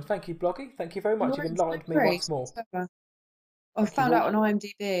 Nice one. Thank you, Bloggy. Thank you very much. You've enlightened me once more. I Okay, found well- out on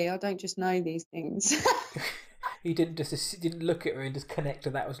IMDb. I don't just know these things. You didn't look at her and just connect to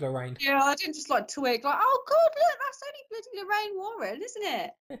that was Lorraine. Yeah, I didn't just like twig like, oh god, look, that's only bloody Lorraine Warren, isn't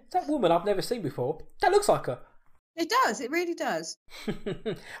it? That woman I've never seen before. That looks like her. It does. It really does.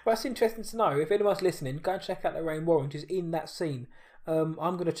 Well, that's interesting to know. If anyone's listening, go and check out Lorraine Warren. She's in that scene. I'm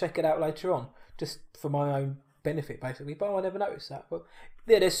going to check it out later on, just for my own benefit, basically. But I never noticed that. But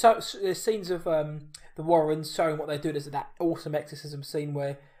yeah, there's scenes of the Warrens showing what they're doing. There's that awesome exorcism scene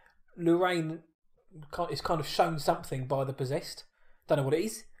where Lorraine is kind of shown something by the possessed. Don't know what it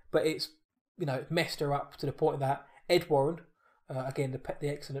is, but it's messed her up to the point that Ed Warren, again the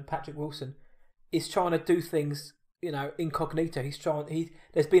excellent Patrick Wilson, is trying to do things incognito.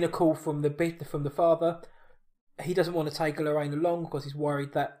 There's been a call from the father. He doesn't want to take Lorraine along because he's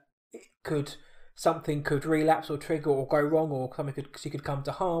worried that something could relapse or trigger or go wrong, or she could come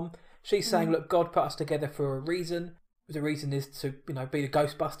to harm. She's saying, look, God put us together for a reason. The reason is to be the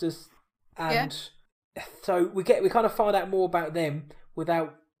Ghostbusters, and so we kind of find out more about them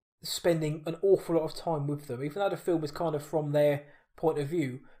without spending an awful lot of time with them, even though the film is kind of from their point of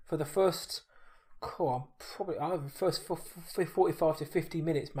view. For the first, probably first 45 to 50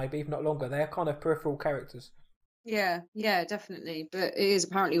 minutes, maybe if not longer, they're kind of peripheral characters. Yeah, definitely. But it is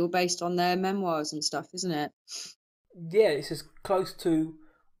apparently all based on their memoirs and stuff, isn't it? Yeah, it's as close to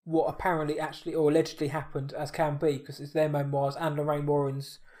what apparently actually or allegedly happened as can be, because it's their memoirs and Lorraine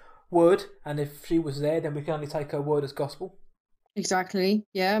Warren's word, and if she was there, then we can only take her word as gospel. Exactly.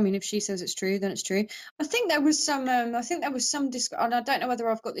 Yeah, I mean, if she says it's true, then it's true. I think there was some. And I don't know whether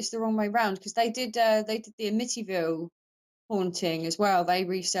I've got this the wrong way round, because they did the Amityville haunting as well. They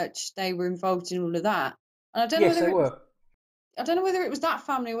researched. They were involved in all of that. And I don't know Yes, whether they were. I don't know whether it was that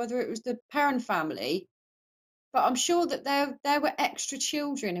family or whether it was the Perron family, but I'm sure that there were extra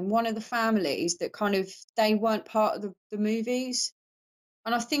children in one of the families that kind of they weren't part of the movies.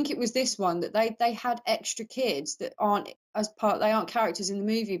 And I think it was this one that they had extra kids that aren't characters in the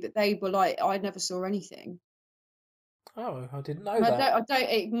movie, but they were like, I never saw anything. Oh, I didn't know that. I don't.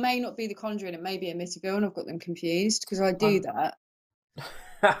 It may not be The Conjuring. It may be Amityville, and I've got them confused because I do that.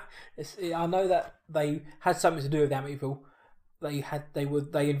 I know that they had something to do with Amityville.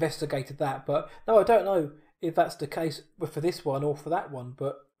 They investigated that, but no, I don't know if that's the case for this one or for that one.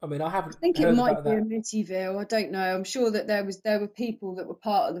 But I mean, I think it might be Amityville. I don't know. I'm sure that there were people that were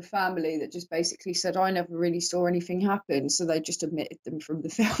part of the family that just basically said, I never really saw anything happen, so they just omitted them from the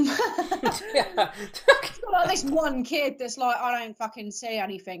film. Yeah. It's not like this one kid that's like, I don't fucking see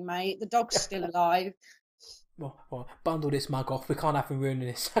anything, mate. The dog's still alive. Well, bundle this mug off. We can't have him ruining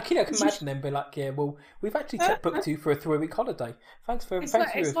this. I can imagine them be like, yeah, well, we've actually booked you for a 3-week holiday. Thanks for It's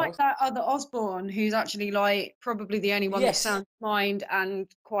like that other Osborne who's actually like probably the only one that sounds kind and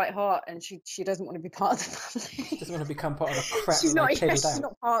quite hot, and she doesn't want to be part of the family. She doesn't want to become part of the crap. She's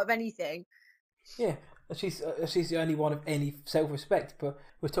not part of anything. Yeah, she's the only one of any self-respect. But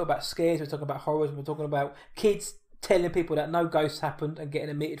we're talking about scares, we're talking about horrors, we're talking about kids telling people that no ghosts happened and getting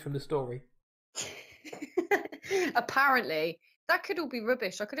omitted from the story. Apparently, that could all be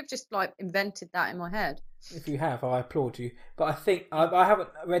rubbish. I could have just like invented that in my head. If you have, I applaud you. But I think I haven't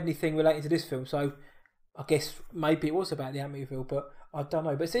read anything related to this film, so I guess maybe it was about the Amityville, but I don't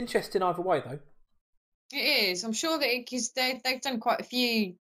know. But it's interesting either way, though. It is. I'm sure that because they've done quite a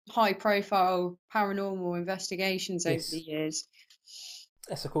few high-profile paranormal investigations over the years.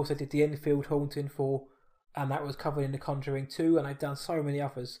 Yes, of course, they did the Enfield haunting and that was covered in The Conjuring 2, and they've done so many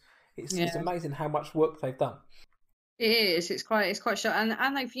others. It's amazing how much work they've done. It is. It's quite short, and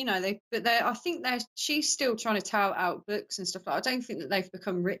I think she's still trying to tout out books and stuff like that. I don't think that they've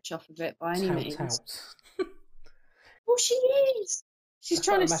become rich off of it by any means. Well, she is. She's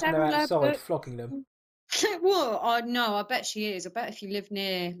trying to sell her outside flogging them. Well, I bet she is. I bet if you live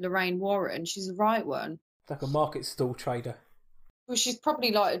near Lorraine Warren, she's the right one. Like a market stall trader. Well, she's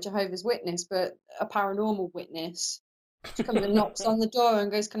probably like a Jehovah's Witness, but a paranormal witness. She comes and knocks on the door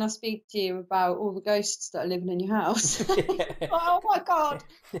and goes, "Can I speak to you about all the ghosts that are living in your house?" Oh my god!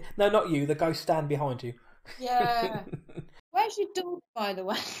 No, not you. The ghosts stand behind you. Yeah. Where's your dog, by the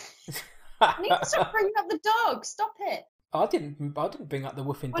way? I need to stop bringing up the dog. Stop it. I didn't bring up the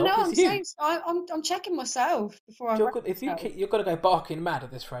woofing dog. No, I'm saying I'm checking myself before you're gonna go barking mad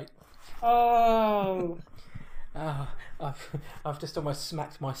at this rate. Oh. I've just almost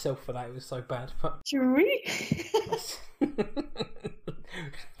smacked myself for that. It was so bad. But chewy.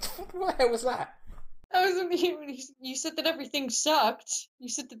 What the hell was that? That was you said that everything sucked. You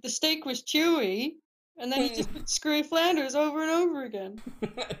said that the steak was chewy, and then you just put Screwy Flanders over and over again.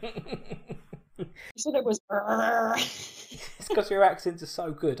 You said it was. It's because your accents are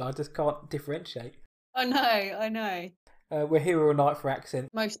so good. I just can't differentiate. I know. We're here all night for accent.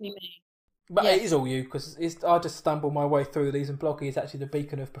 Mostly me. But Yes. it is all you, because I just stumble my way through these, and Bloggy is actually the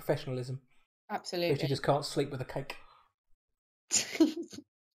beacon of professionalism. Absolutely. But she just can't sleep with a cake.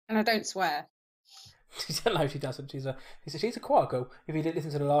 And I don't swear. No, she doesn't. She's a quiet girl. If you didn't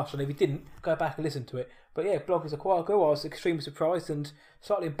listen to the last one, if you didn't, go back and listen to it. But yeah, Blog is a quiet girl. I was extremely surprised and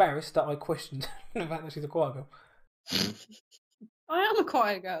slightly embarrassed that I questioned the fact that she's a quiet girl. I am a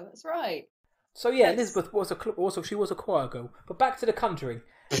quiet girl. That's right. So yeah, Yes. Elizabeth was she was a quiet girl. But back to The Conjuring,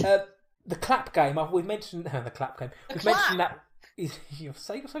 the clap game. We've mentioned the clap game. We've mentioned that. You're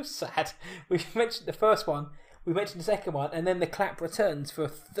so sad. We've mentioned the first one. We mentioned the second one, and then the clap returns for a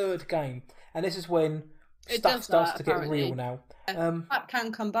third game. And this is when It stuff does starts that, to get apparently. real now. That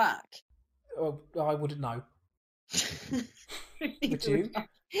can come back. Well, I wouldn't know. Would you?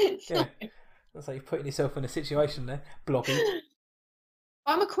 Yeah. That's like you're putting yourself in a situation there, Bloggy.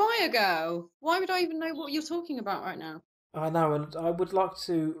 I'm a choir girl. Why would I even know what you're talking about right now? I know, and I would like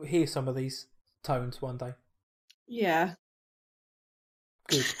to hear some of these tones one day. Yeah.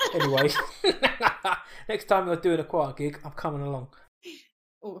 Good. Anyway, next time you're doing a choir gig, I'm coming along.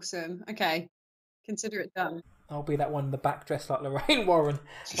 Awesome. Okay. Consider it done. I'll be that one in the back dressed like Lorraine Warren.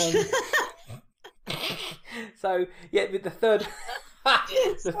 So, yeah, with the third...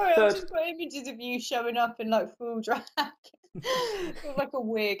 Sorry, I've just got images of you showing up in like full drag. With like a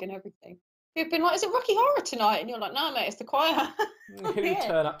wig and everything. You've been like, is it Rocky Horror tonight? And you're like, no, mate, it's the choir. You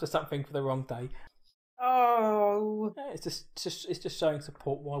turn up to something for the wrong day. Oh. Yeah, it's just showing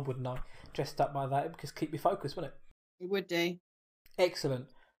support. Why wouldn't I? Dressed up like that, because keep me focused, wouldn't it? It would do. Excellent.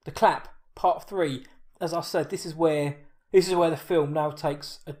 The Clap, part 3. As I said, this is where the film now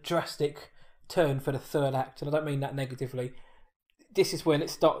takes a drastic turn for the third act, and I don't mean that negatively. This is when it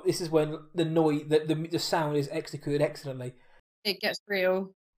starts. This is when the noise, the sound is executed excellently. It gets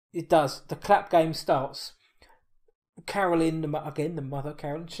real. It does. The clap game starts. Carolyn, the mother,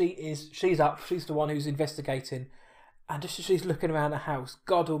 Carolyn. She's up. She's the one who's investigating, and just as she's looking around the house,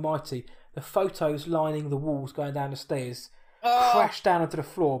 God Almighty, the photos lining the walls going down the stairs crash down onto the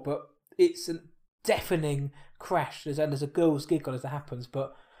floor. But it's a deafening crash. There's a girl's giggle as it happens,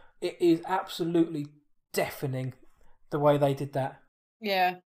 but it is absolutely deafening the way they did that.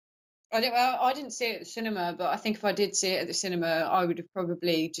 Yeah. I didn't see it at the cinema, but I think if I did see it at the cinema, I would have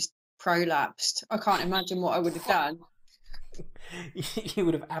probably just prolapsed. I can't imagine what I would have done. You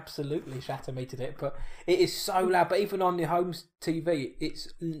would have absolutely shattermetered it, but it is so loud. But even on your home TV,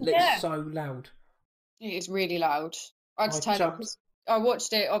 it's so loud. It is really loud. I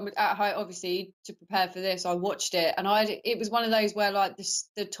watched it at home, obviously, to prepare for this. I watched it, and it was one of those where like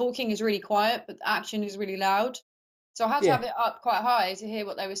the talking is really quiet, but the action is really loud. So I had to have it up quite high to hear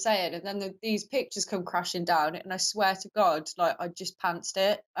what they were saying, and then these pictures come crashing down, and I swear to God, like I just pantsed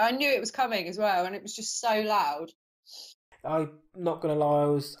it. I knew it was coming as well, and it was just so loud. I'm not gonna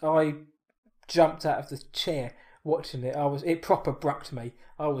lie, I jumped out of the chair watching it. It proper brucked me.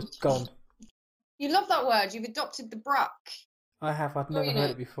 I was gone. You love that word. You've adopted the bruck. I have. I'd never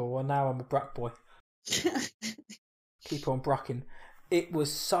heard it before, and now I'm a bruck boy. Keep on brucking. It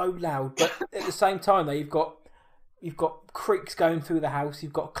was so loud, but at the same time, though, you've got creaks going through the house.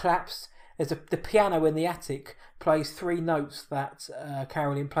 You've got claps. There's the piano in the attic plays 3 notes that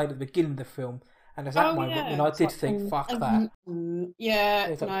Carolyn played at the beginning of the film, and there's that moment when I did think, "Fuck that." Yeah,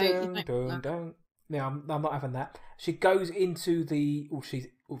 it's like, dun. Yeah, I'm not having that. She goes into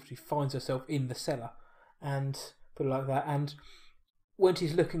she finds herself in the cellar, and put it like that. And when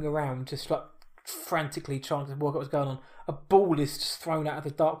she's looking around, just like frantically trying to work out what's going on, a ball is just thrown out of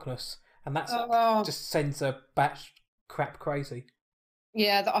the darkness, and that's just sends her batch crap crazy.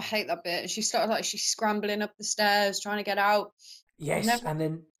 Yeah, I hate that bit. She started she's scrambling up the stairs trying to get out. Yes, and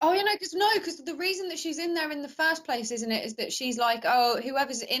then because the reason that she's in there in the first place, isn't it, is that she's like, oh,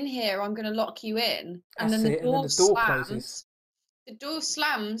 whoever's in here, I'm going to lock you in, and then the door slams. Closes. The door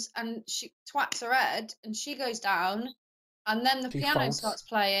slams, and she twats her head, and she goes down, and then the piano starts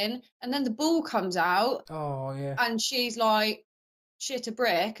playing, and then the ball comes out. Oh yeah, and she's like, shit a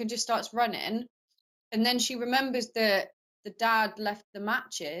brick, and just starts running, and then she remembers that the dad left the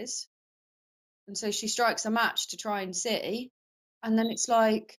matches, and so she strikes a match to try and see. And then it's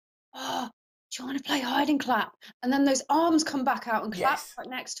like, oh, do you want to play hide and clap? And then those arms come back out and clap right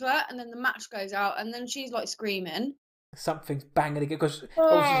next to her. And then the match goes out. And then she's like screaming. Something's banging again. Because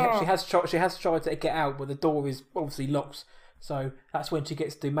she has tried to get out, but the door is obviously locked. So that's when she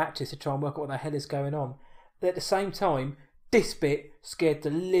gets to do matches to try and work out what the hell is going on. But at the same time, this bit scared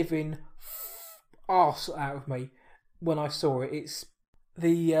the living arse out of me when I saw it. It's the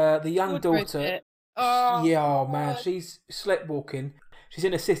young daughter. Oh man, she's sleepwalking. she's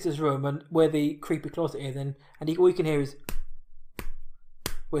in her sister's room and where the creepy closet is, and all you can hear is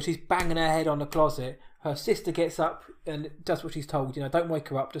where she's banging her head on the closet. Her sister gets up and does what she's told. You know, don't wake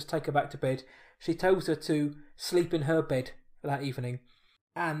her up, just take her back to bed. She tells her to sleep in her bed that evening,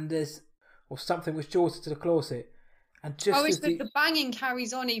 and there's something which draws her to the closet. And just it's the banging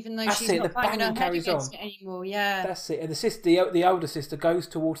carries on even though she's it, not banging her head carries against on. it anymore. Yeah, That's it. And the sister, the older sister, goes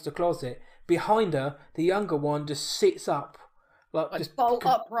towards the closet. Behind her, the younger one just sits up, like just bolt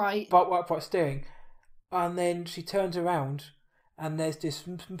upright, staring. And then she turns around, and there's this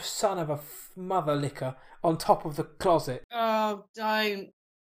son of a mother licker on top of the closet. Oh, don't!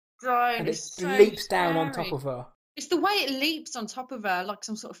 And it so leaps down scary. on top of her. It's the way it leaps on top of her, like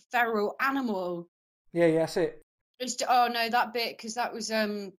some sort of feral animal. Yeah, that's it. Oh no, that bit, because that was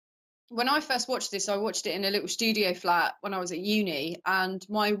when I first watched this, I watched it in a little studio flat when I was at uni, and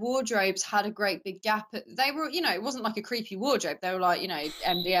my wardrobes had a great big gap. They were, you know, it wasn't like a creepy wardrobe. They were like, you know,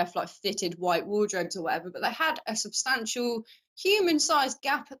 MDF, like fitted white wardrobes or whatever, but they had a substantial human-sized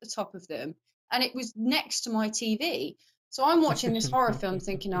gap at the top of them, and it was next to my TV. So I'm watching this horror film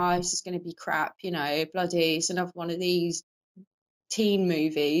thinking, oh, this is going to be crap, you know, bloody, it's another one of these teen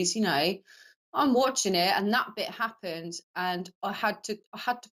movies, you know. I'm watching it and that bit happened, and I had to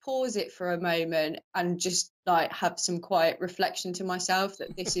pause it for a moment and just like have some quiet reflection to myself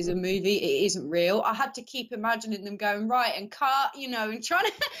that this is a movie, it isn't real. I had to keep imagining them going right and cut, you know, and trying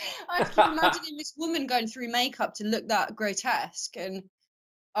to I had to keep imagining this woman going through makeup to look that grotesque. And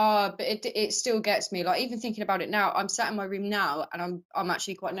but it still gets me, like even thinking about it now. I'm sat in my room now and I'm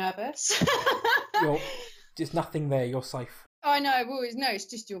actually quite nervous. There's nothing there, you're safe. I know, I've always no, it's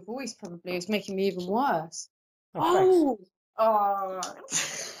just your voice probably. It's making me even worse. Oh.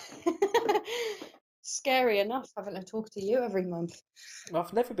 Scary enough having to talk to you every month.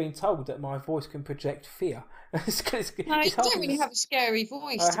 I've never been told that my voice can project fear. No, you don't really have a scary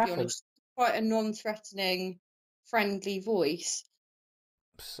voice, to be honest. Quite a non-threatening, friendly voice.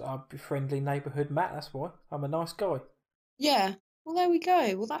 I'd be friendly neighbourhood Matt, that's why. I'm a nice guy. Yeah. Well, there we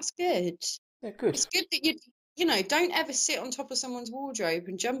go. Well, that's good. Yeah, good. It's good that you know, don't ever sit on top of someone's wardrobe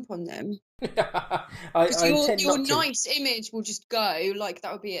and jump on them. Because your nice image will just go, like,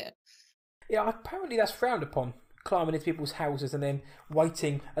 that would be it. Yeah, apparently that's frowned upon, climbing into people's houses and then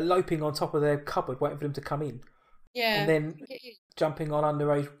eloping on top of their cupboard, waiting for them to come in. Yeah. And then jumping on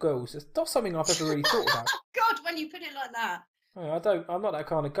underage girls. It's not something I've ever really thought about. God, when you put it like that. I'm not that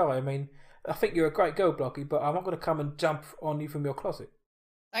kind of guy. I mean, I think you're a great girl, Bloggy, but I'm not going to come and jump on you from your closet.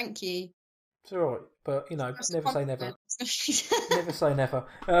 Thank you. It's all right, but you know, never say never. Never say never.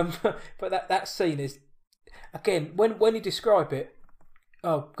 But that scene is, again, when you describe it,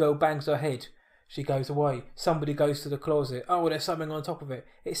 oh, girl bangs her head, she goes away. Somebody goes to the closet. Oh, there's something on top of it.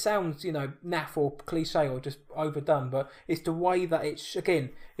 It sounds, you know, naff or cliche or just overdone, but it's the way that it's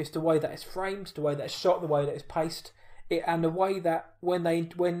the way that it's framed, the way that it's shot, the way that it's paced, and the way that when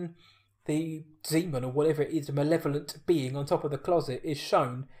the demon or whatever it is, a malevolent being on top of the closet is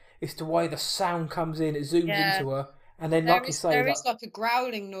shown. It's the way the sound comes in, it zooms into her, and then there is like a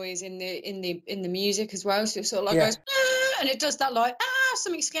growling noise in the music as well. So it sort of like goes, and it does that like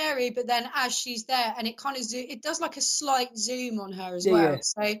something scary, but then as she's there, and it kind of it does like a slight zoom on her as well. Yeah.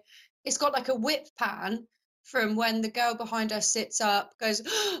 So it's got like a whip pan from when the girl behind her sits up, goes,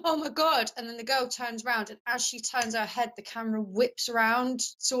 oh my God, and then the girl turns around, and as she turns her head, the camera whips around,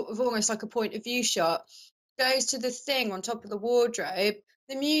 sort of almost like a point of view shot, goes to the thing on top of the wardrobe.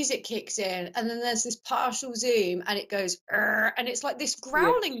 The music kicks in, and then there's this partial zoom, and it goes, and it's like this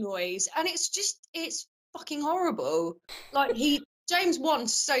growling noise, and it's fucking horrible. Like James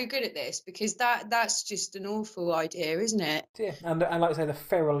Wan's so good at this, because that's just an awful idea, isn't it? Yeah, and like I say, the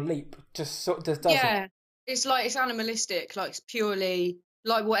feral leap just sort of does it. Yeah, it's like it's animalistic, like it's purely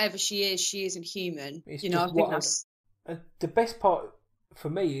like whatever she isn't human. It's, you know, I think that's the best part for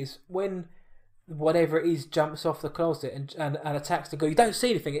me is when whatever it is jumps off the closet and attacks the girl. You don't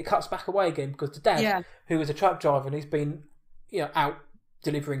see anything. It cuts back away again because the dad, who was a truck driver and he's been, you know, out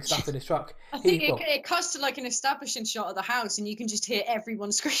delivering stuff in his truck. I think it cuts to like an establishing shot of the house, and you can just hear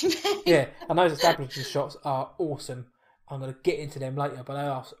everyone screaming. Yeah, and those establishing shots are awesome. I'm going to get into them later, but they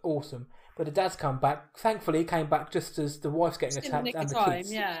are awesome. But the dad's come back. Thankfully, he came back just as the wife's getting attacked and the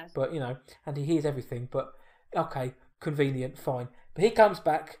kids. Yeah. But, you know, and he hears everything. But, okay, convenient, fine. But he comes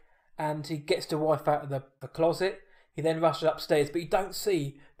back and he gets the wife out of the closet. He then rushes upstairs, but you don't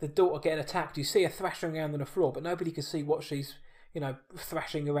see the daughter getting attacked. You see her thrashing around on the floor, but nobody can see what she's, you know,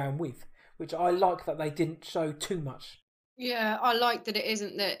 thrashing around with, which I like that they didn't show too much. Yeah, I like that it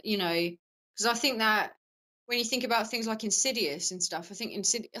isn't that, you know, because I think that when you think about things like Insidious and stuff, I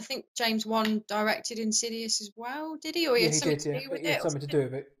think James Wan directed Insidious as well, did he? Or he Yeah, had he something did. to Yeah, do with he had it? Or something to do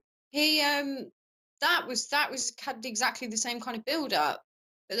with it. he that was had exactly the same kind of build up,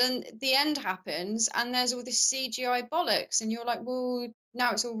 but then the end happens and there's all this CGI bollocks, and you're like, well,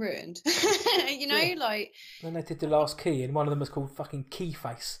 now it's all ruined. You know, Yeah. like Then they did The Last Key, and one of them was called fucking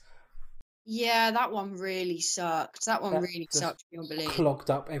Keyface. yeah, that one really sucked. That one That really just sucked beyond belief. clogged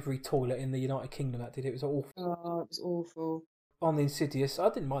up every toilet in the United Kingdom. That did it. It was awful. Oh, it was awful. On the Insidious, I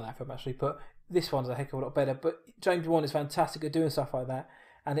didn't mind that film actually, but this one's a heck of a lot better. But James Wan is fantastic at doing stuff like that,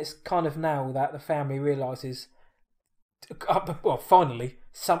 and it's kind of now that the family realizes, well, finally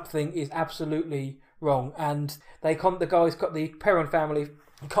something is absolutely wrong, and the guys got the Perron family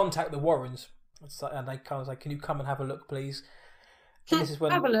contact the Warrens, and they kind of say, "Can you come and have a look, please?" And this is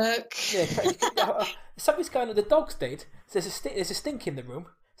when Have a look. yeah, something's going on. The dog's dead. So there's a stink in the room.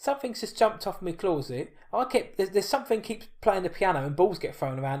 Something's just jumped off my closet. There's something keeps playing the piano and balls get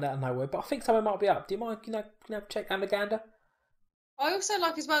thrown around out of nowhere. But I think someone might be up. Do you mind? Check Amagander? I also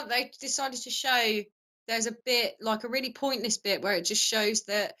like as well that they decided to show there's a bit like a really pointless bit where it just shows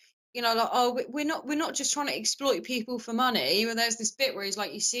that like, oh, we're not just trying to exploit people for money. But there's this bit where he's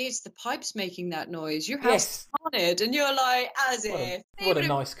like, you see, it's the pipes making that noise. Your house is haunted, and you're like, as if What a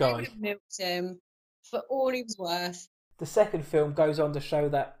nice guy. They would have milked him for all he was worth. The second film goes on to show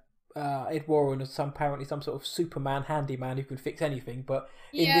that Ed Warren is apparently some sort of Superman handyman who can fix anything. But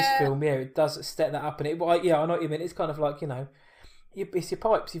in this film, it does step that up, and I know what you mean. It's kind of like it's your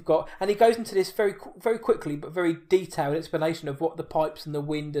pipes you've got, and he goes into this very very quickly but very detailed explanation of what the pipes and the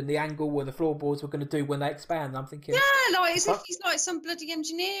wind and the angle where the floorboards were going to do when they expand. And I'm thinking, like as if he's like some bloody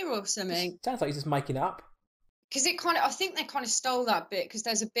engineer or something. Sounds like he's just making it up. Because I think they kind of stole that bit, because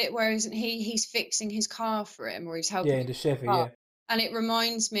there's a bit where he's fixing his car for him, or he's helping. Yeah, in the Chevy, yeah. And it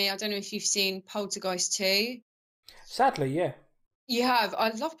reminds me, I don't know if you've seen Poltergeist 2. Sadly, yeah. You have. I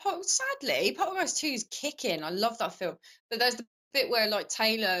love Sadly, Poltergeist 2 is kicking. I love that film. But there's the bit where like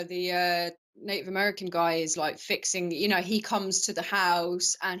Taylor, the Native American guy, is like fixing. He comes to the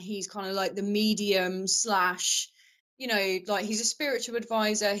house and he's kind of like the medium slash. Like he's a spiritual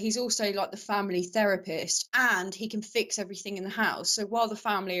advisor. He's also like the family therapist, and he can fix everything in the house. So while the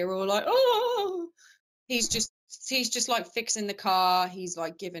family are all like, oh, he's just like fixing the car. He's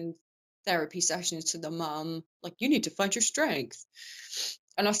like giving therapy sessions to the mum. Like, you need to find your strength.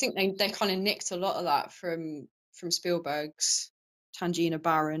 And I think they kind of nicked a lot of that from Spielberg's Tangina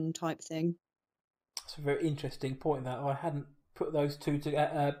Barron type thing. That's a very interesting point. That I hadn't put those two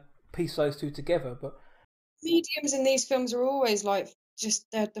piece those two together, but. Mediums in these films are always like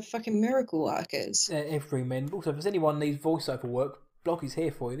they're the fucking miracle workers. Every man. Also, if there's anyone needs voiceover work, Blog is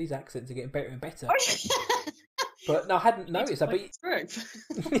here for you. These accents are getting better and better. But no, I hadn't noticed that.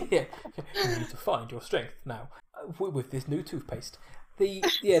 But yeah, you need to find your strength now with this new toothpaste.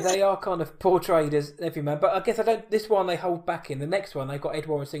 They are kind of portrayed as everyman, but I guess this one they hold back in. The next one they got Ed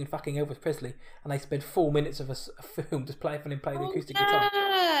Warren singing fucking Elvis Presley, and they spend 4 minutes of a film just having him play the acoustic guitar.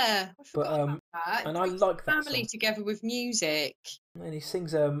 But and I like that family song. Together with music. And he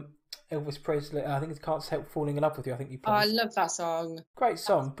sings Elvis Presley. I think it Can't Help Falling in Love with You. I think he plays. I love that song. Great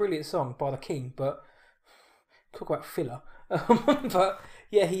song, brilliant song by the King, but talk about filler. But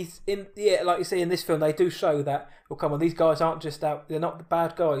yeah, he's in. Yeah, like you see in this film, they do show that. Well, come on, these guys aren't just out. They're not the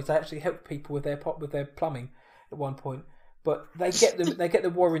bad guys. They actually help people with their plumbing at one point. But they get them. They get the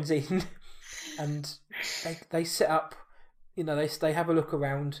Warrens in, and they set up. They have a look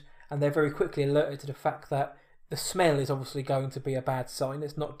around, and they're very quickly alerted to the fact that the smell is obviously going to be a bad sign.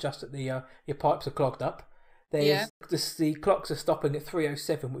 It's not just that your pipes are clogged up. The clocks are stopping at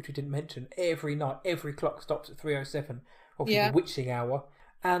 3:07, which we didn't mention. Every night, every clock stops at 3:07. Obviously, the witching hour.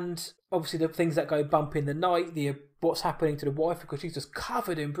 And obviously the things that go bump in the night, what's happening to the wife, because she's just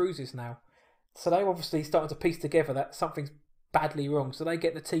covered in bruises now. So they're obviously starting to piece together that something's badly wrong. So they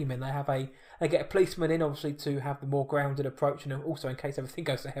get the team in. They get a policeman in, obviously, to have the more grounded approach, and also in case everything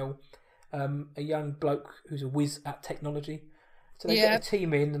goes to hell, a young bloke who's a whiz at technology. So they get a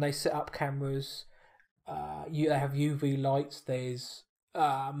team in and they set up cameras. They have UV lights. There's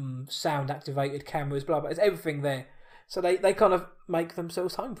sound activated cameras. Blah blah. There's everything there. So they kind of make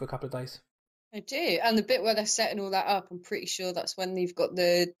themselves home for a couple of days. They do. And the bit where they're setting all that up, I'm pretty sure that's when they've got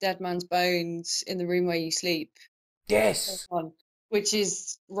the dead man's bones in the room where you sleep. Yes. Which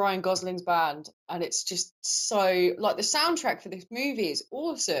is Ryan Gosling's band. And it's just so, like, the soundtrack for this movie is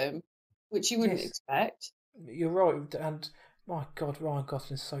awesome, which you wouldn't expect. You're right. And my God, Ryan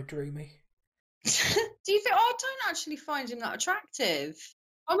Gosling's so dreamy. Do you think? I don't actually find him that attractive.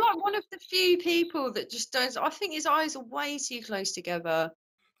 I'm like one of the few people that just don't. I think his eyes are way too close together.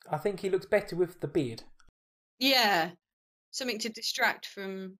 I think he looks better with the beard. Yeah, something to distract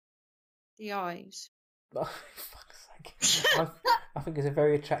from the eyes. Oh, fuck's sake. I think he's a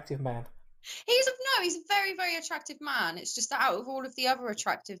very attractive man. He's a very, very attractive man. It's just that out of all of the other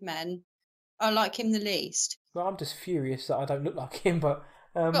attractive men, I like him the least. Well, I'm just furious that I don't look like him, but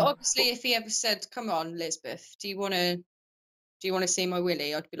But obviously, if he ever said, "Come on, Lisbeth, do you want to see my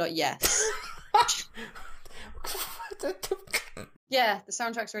willy?" I'd be like, "Yes." Yeah, the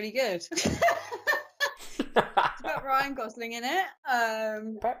soundtrack's really good. It's got Ryan Gosling in it.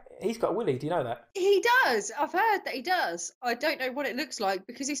 He's got a willy, do you know that? He does. I've heard that he does. I don't know what it looks like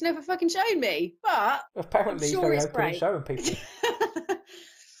because he's never fucking shown me. But Apparently he's sure very it's open great. and showing people.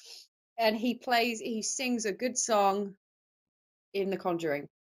 And he sings a good song in The Conjuring.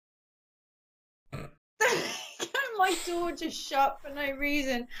 My door just shut for no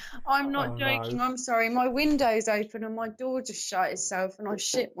reason. I'm not joking. No. I'm sorry. My window's open and my door just shut itself and I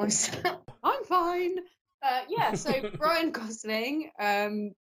shit myself. I'm fine. Yeah, so Ryan Gosling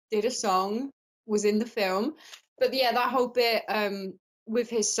did a song, was in the film. But yeah, that whole bit with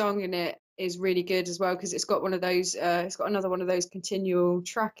his song in it is really good as well because it's got one of those, it's got another one of those continual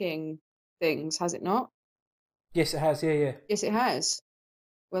tracking things, has it not? Yes, it has. Yeah. Yes, it has.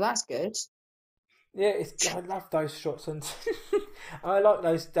 Well, that's good. Yeah, I love those shots, and I like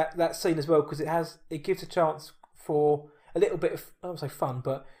that scene as well because it gives a chance for a little bit of, I won't say fun,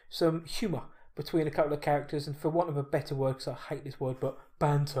 but some humour between a couple of characters, and for want of a better word, because I hate this word, but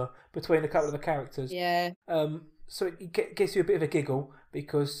banter between a couple of the characters. Yeah. So it gets you a bit of a giggle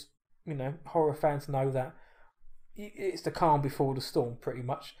because horror fans know that it's the calm before the storm, pretty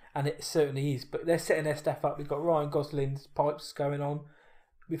much, and it certainly is. But they're setting their stuff up. We've got Ryan Gosling's pipes going on.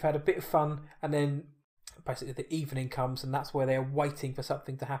 We've had a bit of fun, and then basically the evening comes, and that's where they're waiting for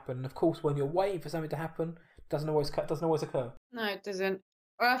something to happen. And of course, when you're waiting for something to happen, it doesn't always occur. No, it doesn't.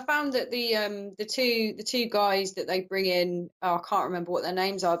 Well, I found that the two guys that they bring in, I can't remember what their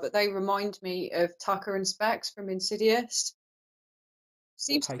names are, but they remind me of Tucker and Specs from Insidious.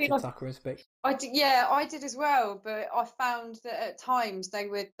 Seems to be like Tucker and Specs. I did as well, but I found that at times they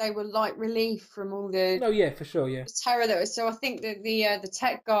were like relief from all the Oh yeah, for sure, yeah. terror that was. So I think that the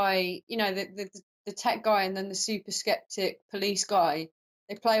tech guy, the tech guy, and then the super skeptic police guy,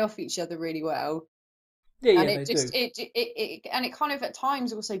 they play off each other really well. Yeah, and they do. And it kind of at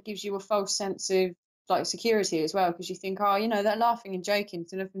times also gives you a false sense of like security as well because you think, oh, they're laughing and joking,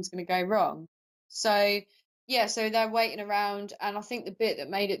 so nothing's going to go wrong. So yeah, so they're waiting around, and I think the bit that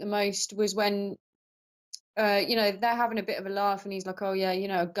made it the most was when, they're having a bit of a laugh, and he's like, oh yeah,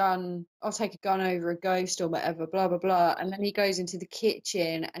 a gun, I'll take a gun over a ghost or whatever, blah blah blah, and then he goes into the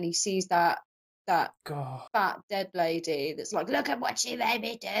kitchen and he sees that God. fat dead lady that's like, look at what she made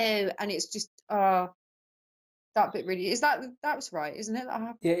me do, and it's just that bit really that was right, isn't it? That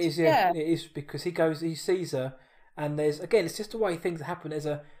happened? Yeah, it is. Yeah, it is because he sees her, and it's just the way things happen.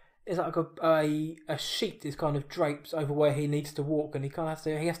 It's like a sheet is kind of draped over where he needs to walk, and he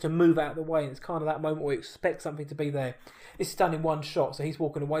has to move out of the way, and it's kind of that moment where you expect something to be there. It's done in one shot, so he's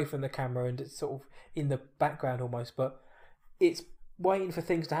walking away from the camera, and it's sort of in the background almost, but it's waiting for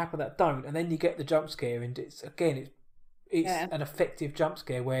things to happen that don't, and then you get the jump scare, and it's an effective jump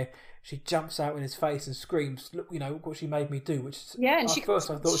scare where she jumps out in his face and screams, "Look, what she made me do!" Which and at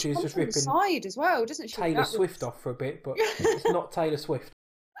first I thought she was just ripping side as well, doesn't she? Taylor Swift off for a bit, but it's not Taylor Swift.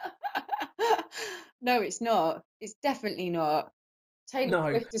 No, it's not. It's definitely not.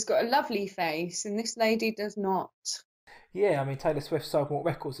 Taylor Swift has got a lovely face, and this lady does not. Yeah, I mean Taylor Swift sold more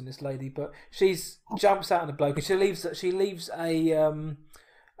records than this lady, but she's jumps out on the bloke and she leaves a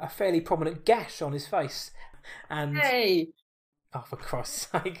fairly prominent gash on his face, and oh, for Christ's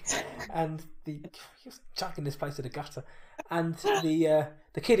sake! And he's chucking this place to the gutter, and the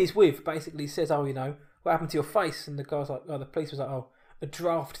kid he's with basically says, "Oh, what happened to your face?" And the guy's like, "Oh, the police was like, oh, a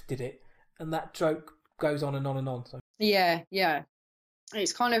draft did it," and that joke goes on and on and on. So yeah,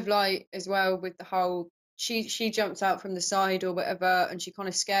 it's kind of like as well with the whole she jumps out from the side or whatever, and she kind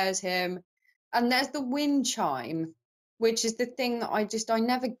of scares him, and there's the wind chime, which is the thing that I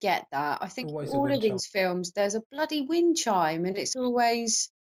never get that. I think all of these films there's a bloody wind chime, and it's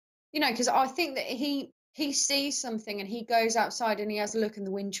always, because I think that he sees something and he goes outside and he has a look and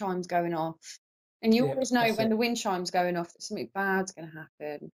the wind chime's going off, and you always know when the wind chime's going off that something bad's going to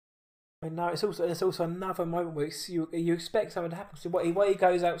happen. I know it's also another moment where you expect something to happen. So the way he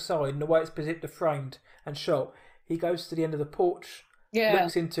goes outside and the way it's framed and shot, he goes to the end of the porch,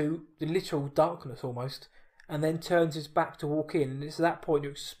 looks into the literal darkness almost, and then turns his back to walk in. And it's at that point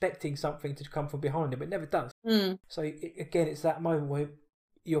you're expecting something to come from behind him, but it never does. So again, it's that moment where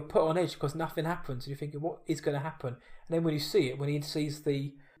you're put on edge because nothing happens, and you're thinking, what is going to happen? And then when you see it, when he sees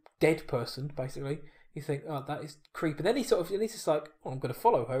the dead person, basically, You think, oh, that is creepy. Then he's just like, oh, I'm going to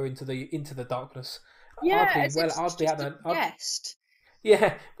follow her into the darkness. Yeah, I'd be out there. Guest.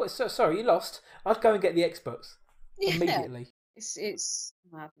 Yeah, but sorry, you lost. I'd go and get the experts Yeah. immediately. It's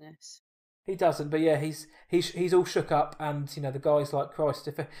madness. He doesn't, but yeah, he's all shook up, and the guy's like, Christ,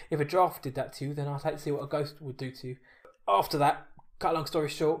 if a draft did that to you, then I'd hate to see what a ghost would do to you. After that, cut a long story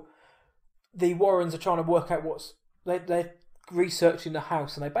short, the Warrens are trying to work out they're researching the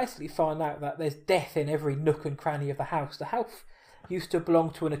house, and they basically find out that there's death in every nook and cranny of the house. The house used to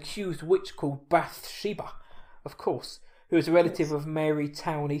belong to an accused witch called Bathsheba, of course, who is a relative of Mary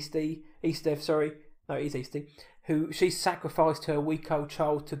Town Easty, who she sacrificed her week-old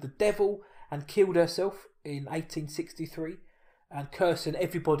child to the devil and killed herself in 1863, and cursing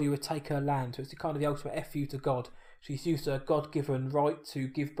everybody who would take her land. So it's kind of the ultimate FU to God. She's used her God-given right to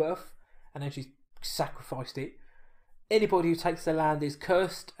give birth, and then she's sacrificed it. Anybody who takes the land is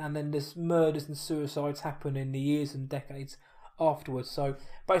cursed, and then there's murders and suicides happen in the years and decades afterwards. So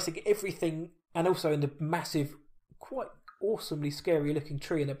basically everything, and also in the massive, quite awesomely scary looking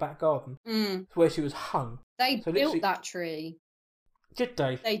tree in the back garden, where she was hung. They built that tree. Did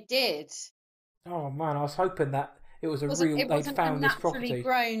they? They did. Oh man, I was hoping that it was they'd found this property. It wasn't a naturally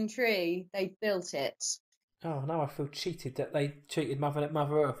grown tree. They built it. Oh, now I feel cheated that they cheated Mother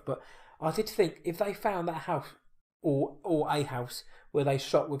Earth. But I did think if they found that house or a house where they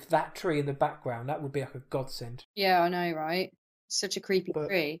shot with that tree in the background, that would be like a godsend. Yeah, I know, right? Such a creepy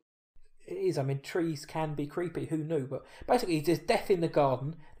tree. It is. I mean, trees can be creepy. Who knew? But basically, there's death in the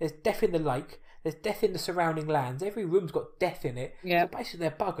garden. There's death in the lake. There's death in the surrounding lands. Every room's got death in it. Yeah. So basically,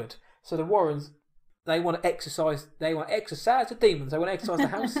 they're buggered. So the Warrens, they want to exercise. They want to exercise the demons. They want to exercise the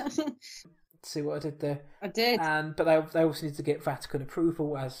house. See what I did there? I did. But they also need to get Vatican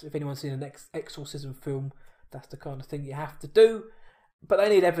approval. As if anyone's seen an exorcism film, that's the kind of thing you have to do. But they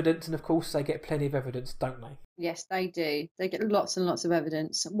need evidence, and of course they get plenty of evidence, don't they? Yes, they do. They get lots and lots of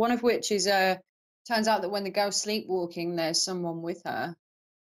evidence. One of which is, turns out that when the girl's sleepwalking, there's someone with her,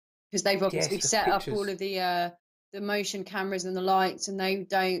 because they've obviously set up all of the motion cameras and the lights, and they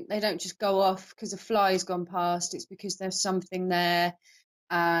don't just go off because a fly's gone past. It's because there's something there,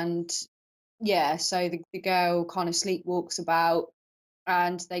 and yeah, so the girl kind of sleepwalks about,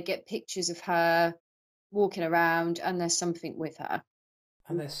 and they get pictures of her walking around, and there's something with her.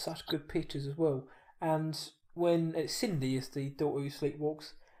 And there's such good pictures as well. And when Cindy is the daughter who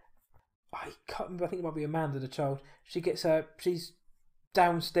sleepwalks, I can't remember. I think it might be Amanda, the child. She's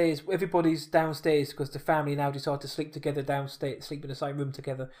downstairs. Everybody's downstairs because the family now decide to sleep together downstairs, sleep in the same room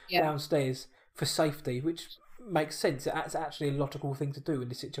together downstairs for safety, which makes sense. It's actually a logical thing to do in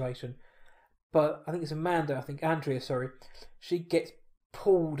this situation. But I think it's Andrea. She gets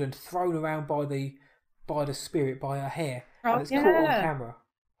pulled and thrown around by the spirit, by her hair, and it's caught on camera.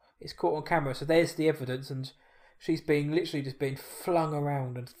 It's caught on camera, so there's the evidence, and she's literally just being flung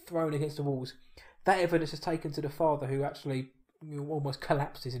around and thrown against the walls. That evidence is taken to the father, who actually almost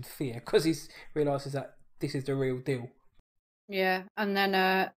collapses in fear because he realises that this is the real deal. Yeah, and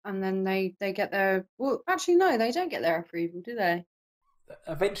then they get their. Well, actually, no, they don't get their approval, do they?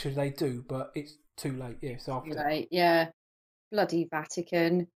 Eventually, they do, but it's too late. Yes, after. Too late, yeah. Bloody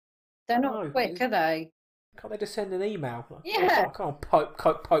Vatican. They're not quick, are they? Can't they just send an email? Yeah. I can't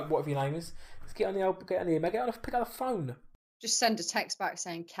Pope, whatever your name is. Let's get on the email. Pick up the phone. Just send a text back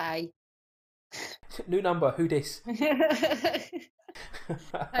saying K. New number. Who this? Hi,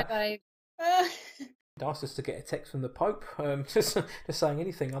 babe. Asked us to get a text from the Pope. Just saying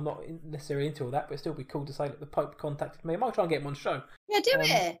anything. I'm not necessarily into all that, but it'd still be cool to say that the Pope contacted me. I might try and get him on the show. Yeah, do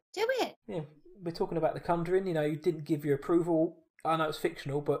it. Yeah, we're talking about The Conjuring. You didn't give your approval. I know it's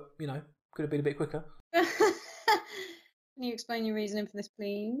fictional, but could have been a bit quicker. Can you explain your reasoning for this,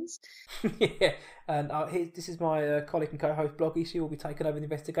 please? Yeah, and this is my colleague and co-host Bloggy. She will be taking over the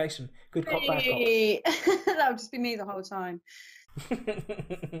investigation. Good cop, bad cop. That would just be me the whole time.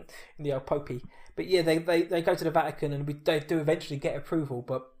 The old Popey. But yeah, they go to the Vatican, and they do eventually get approval.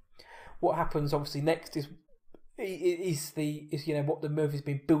 But what happens obviously next is what the movie's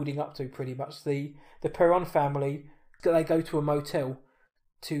been building up to pretty much. The Perron family, they go to a motel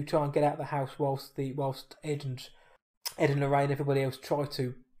to try and get out of the house whilst Ed and Lorraine, everybody else, try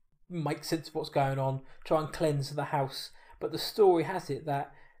to make sense of what's going on, try and cleanse the house. But the story has it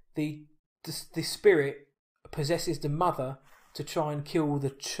that the spirit possesses the mother to try and kill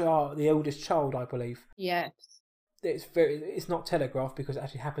the eldest child, I believe. Yes. It's not telegraphed because it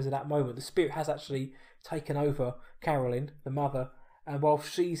actually happens at that moment. The spirit has actually taken over Carolyn, the mother, and while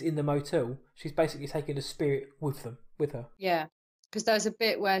she's in the motel, she's basically taking the spirit with her. Yeah, because there's a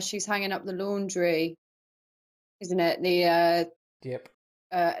bit where she's hanging up the laundry, isn't it? Yep.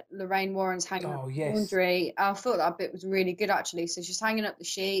 Lorraine Warren's hanging Oh, up the yes. laundry. I thought that bit was really good, actually. So she's hanging up the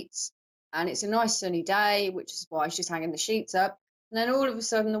sheets, and it's a nice sunny day, which is why she's hanging the sheets up. And then all of a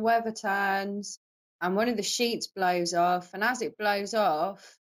sudden, the weather turns, and one of the sheets blows off. And as it blows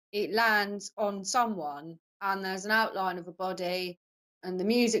off, it lands on someone, and there's an outline of a body, and the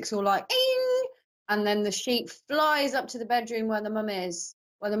music's all like, "Eing!" And then the sheet flies up to the bedroom where the mum is,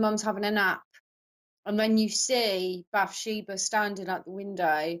 where the mum's having a nap. And then you see Bathsheba standing at the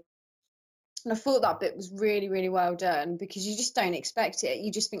window. And I thought that bit was really, really well done, because you just don't expect it.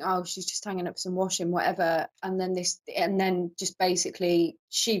 You just think, oh, she's just hanging up some washing, whatever. And then just basically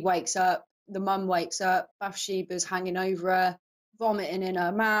she wakes up, the mum wakes up, Bathsheba's hanging over her, vomiting in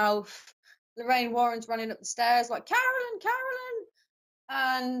her mouth. Lorraine Warren's running up the stairs like, Carolyn, Carolyn.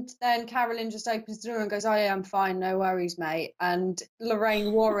 And then Carolyn just opens the door and goes, oh, yeah, I'm fine, no worries, mate. And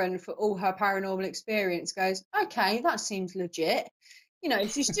Lorraine Warren, for all her paranormal experience, goes, okay, that seems legit. You know,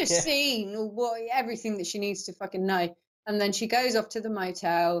 she's just seen everything that she needs to fucking know. And then she goes off to the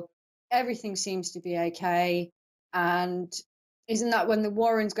motel. Everything seems to be okay. And isn't that when the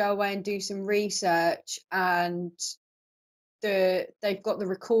Warrens go away and do some research, and they've got the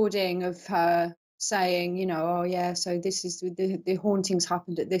recording of her saying, you know, oh yeah, so this is the hauntings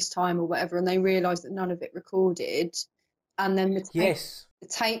happened at this time or whatever, and they realise that none of it recorded. And then the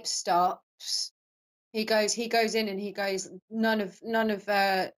tape stops. He goes in and he goes, none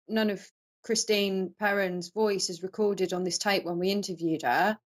of Christine Perrin's voice is recorded on this tape when we interviewed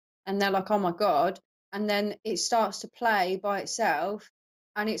her. And they're like, oh my God. And then it starts to play by itself,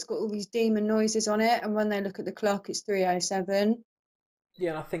 and it's got all these demon noises on it. And when they look at the clock, it's 3:07.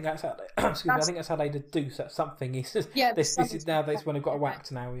 Yeah, and I think that's how they, I think that's how they deduce that something is. Yeah, this is now that's when they've got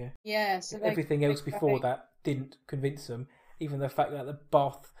whacked now. Yeah. Yeah. So everything else before that didn't convince them. Even the fact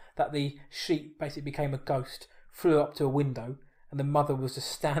that the sheet basically became a ghost, flew up to a window, and the mother was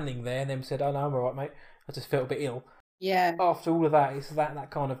just standing there, and then said, "Oh no, I'm all right, mate. I just felt a bit ill." Yeah. After all of that, it's that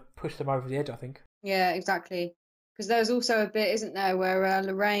kind of pushed them over the edge, I think. Yeah, exactly. Because there's also a bit, isn't there, where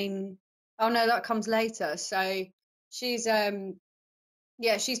Lorraine? Oh no, that comes later. So she's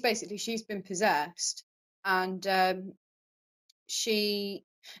she's been possessed, and when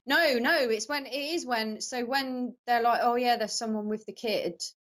they're like, oh yeah, there's someone with the kid.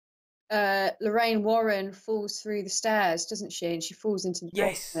 Lorraine Warren falls through the stairs, doesn't she? And she falls into the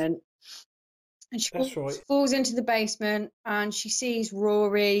basement. And she falls into the basement, and she sees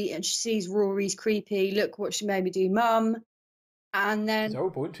Rory, and she sees Rory's creepy, look what she made me do, mum. And then it's a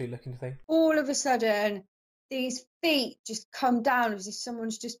horrible, isn't she, looking thing? All of a sudden, these feet just come down as if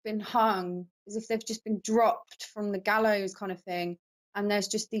someone's just been hung, as if they've just been dropped from the gallows kind of thing. And there's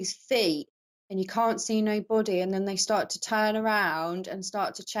just these feet, and you can't see no body. And then they start to turn around and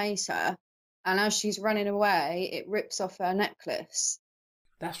start to chase her. And as she's running away, it rips off her necklace.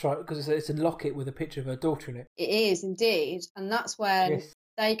 That's right, because it's a locket with a picture of her daughter in it. It is indeed. And that's when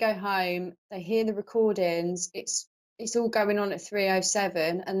they go home, they hear the recordings, it's all going on at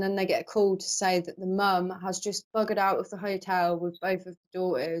 3:07, and then they get a call to say that the mum has just buggered out of the hotel with both of the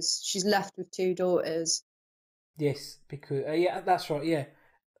daughters. She's left with 2 daughters. Yes, because that's right. Yeah.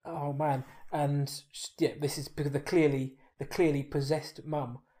 Oh man, and this is because the clearly possessed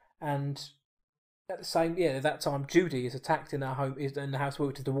mum, and at the same at that time Judy is attacked in her home, is in the house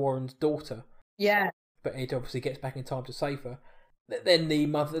which is the Warren's daughter. Yeah. But Ed obviously gets back in time to save her. Then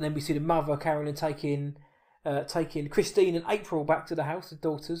we see the mother Carolyn taking Christine and April back to the house, the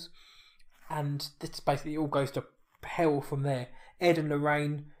daughters, and this basically all goes to hell from there. Ed and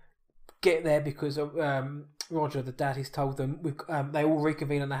Lorraine get there because Roger, the dad, has told them. They all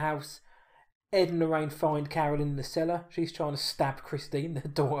reconvene in the house. Ed and Lorraine find Carolyn in the cellar. She's trying to stab Christine, their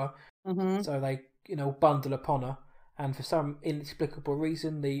daughter. Mm-hmm. So they, bundle upon her. And for some inexplicable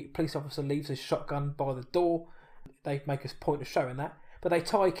reason, the police officer leaves his shotgun by the door. They make a point of showing that, but they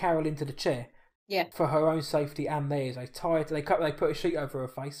tie Carolyn to the chair. Yeah. For her own safety and theirs, they put a sheet over her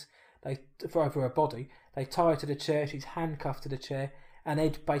face, over her body. They tie her to the chair. She's handcuffed to the chair, and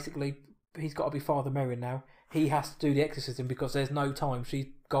Ed basically, he's got to be Father Merrin now. He has to do the exorcism because there's no time. She's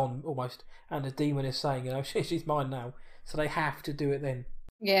gone almost, and the demon is saying, she's mine now. So they have to do it then.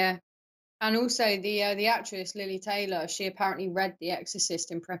 Yeah, and also the actress Lily Taylor, she apparently read The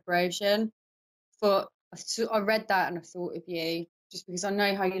Exorcist in preparation. But I read that and I thought of you, just because I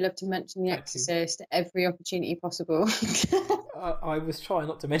know how you love to mention The Exorcist at every opportunity possible. I was trying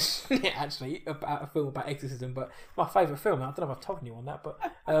not to mention it actually about a film about exorcism, but my favourite film. I don't know if I've told you on that, but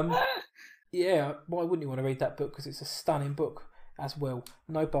yeah, why wouldn't you want to read that book? Because it's a stunning book as well.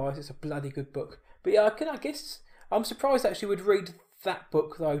 No bias, it's a bloody good book. But yeah, I guess I'm surprised that she would read that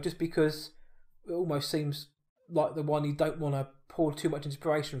book though, just because it almost seems like the one you don't want to pulled too much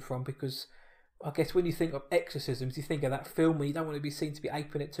inspiration from, because I guess when you think of exorcisms, you think of that film and you don't want to be seen to be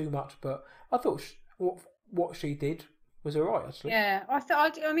aping it too much. But I thought what she did was alright, actually. Yeah,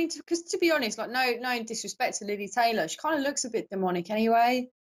 I mean, because to be honest, like no disrespect to Lily Taylor, she kind of looks a bit demonic anyway.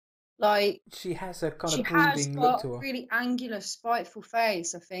 Like She has a kind she of has brooding look got to a her. really angular, spiteful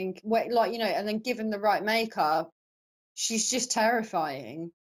face. I think, like and then given the right makeup, she's just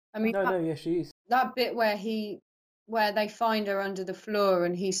terrifying. I mean, No, yeah, she is. that bit where they find her under the floor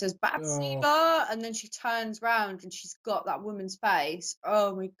and he says Bathsheba, and then she turns round and she's got that woman's face.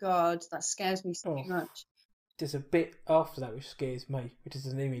 Oh my god, that scares me so much. There's a bit after that which scares me, which is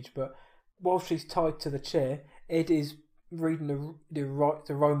an image. But while she's tied to the chair, Ed is reading the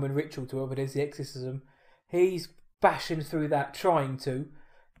Roman ritual to her, but there's the exorcism. He's bashing through that, trying to.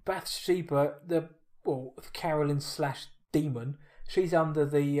 Bathsheba, Carolyn / demon, she's under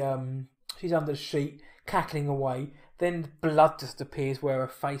the sheet, cackling away. Then blood just appears where her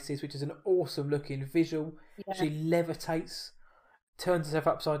face is, which is an awesome looking visual. Yeah. She levitates, turns herself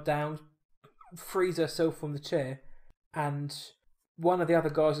upside down, frees herself from the chair, and one of the other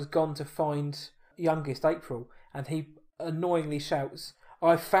guys has gone to find youngest April, and he annoyingly shouts,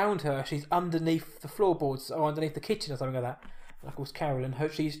 "I found her, she's underneath the floorboards or underneath the kitchen," or something like that. And of course Carolyn,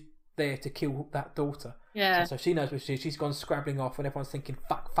 she's there to kill that daughter. Yeah. And so she knows what she's gone scrabbling off, and everyone's thinking,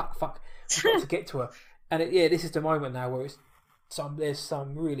 fuck, we've got to get to her. And this is the moment now where there's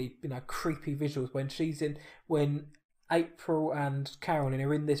some really creepy visuals when April and Carolyn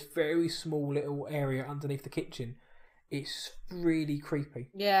are in this very small little area underneath the kitchen. It's really creepy.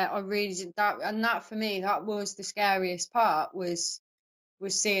 Yeah, I really did that, and that for me, that was the scariest part, was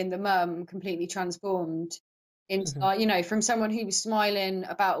seeing the mum completely transformed into from someone who was smiling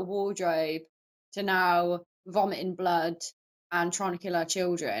about a wardrobe to now vomiting blood and trying to kill her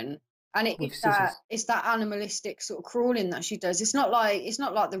children. And it's that animalistic sort of crawling that she does. It's not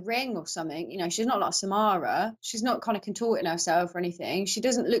like The Ring or something. She's not like Samara. She's not kind of contorting herself or anything. She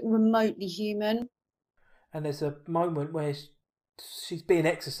doesn't look remotely human. And there's a moment where she's being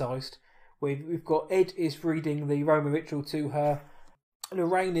exercised. We've got Ed is reading the Roman ritual to her.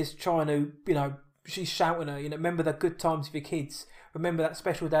 Lorraine is trying to, she's shouting her, remember the good times with your kids. Remember that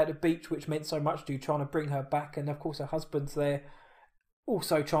special day at the beach which meant so much to you, trying to bring her back. And of course her husband's there,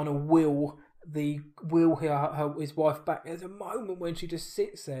 also trying to will his wife back. There's a moment when she just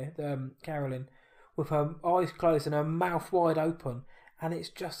sits there, Carolyn, with her eyes closed and her mouth wide open, and it's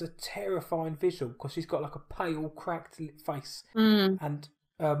just a terrifying visual because she's got like a pale, cracked face, and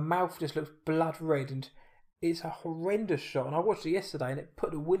her mouth just looks blood red, and it's a horrendous shot. And I watched it yesterday, and it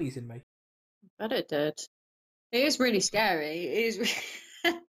put the willies in me. I bet it did. It is really scary. It is.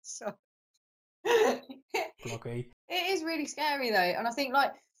 So. Bloggy. It is really scary though, and I think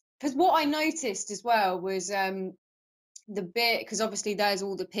because what I noticed as well was the bit, because obviously there's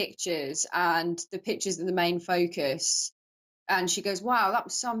all the pictures and the pictures are the main focus, and she goes, "Wow, that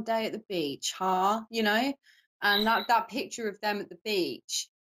was some day at the beach, huh?" And that picture of them at the beach.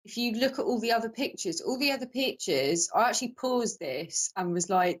 If you look at all the other pictures, I actually paused this and was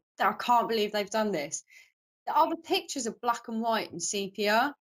like, I can't believe they've done this. The other pictures are black and white and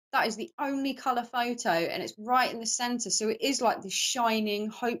sepia. That is the only colour photo, and it's right in the centre. So it is like this shining,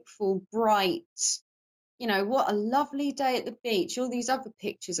 hopeful, bright, what a lovely day at the beach. All these other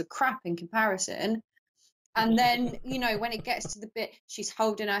pictures are crap in comparison. And then, when it gets to the bit, she's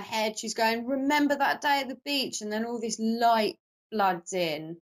holding her head, she's going, "Remember that day at the beach?" And then all this light floods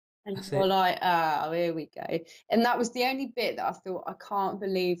in. And you're like, oh, here we go. And that was the only bit that I thought, I can't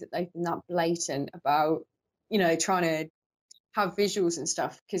believe that they've been that blatant about, trying to have visuals and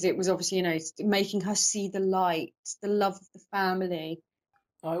stuff, because it was obviously, making her see the light, the love of the family.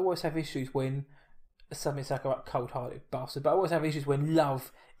 I always have issues when something's like a cold-hearted bastard, but I always have issues when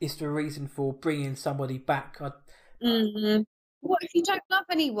love is the reason for bringing somebody back. What if you don't love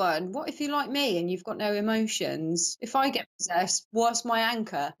anyone? What if you're like me and you've got no emotions? If I get possessed, what's my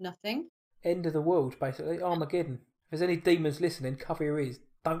anchor? Nothing. End of the world, basically. Armageddon. If there's any demons listening, cover your ears.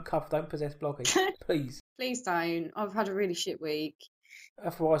 Don't possess Bloggy, please. Please don't. I've had a really shit week.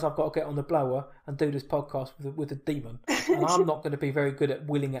 Otherwise, I've got to get on the blower and do this podcast with a demon, and I'm not going to be very good at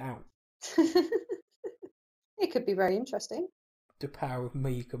willing it out. It could be very interesting. The power of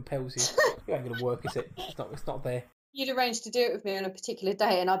me compels you. It ain't going to work, is it? It's not there. You'd arrange to do it with me on a particular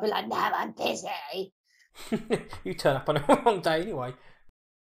day, and I'd be like, "No, I'm busy." You turn up on the wrong day anyway.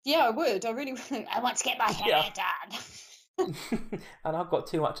 Yeah, I would. I really would. I want to get my hair done. And I've got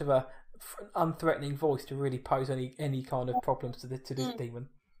too much of a unthreatening voice to really pose any kind of problems to this demon.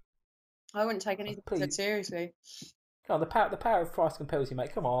 I wouldn't take anything said seriously. Come on, the power of Christ compels you,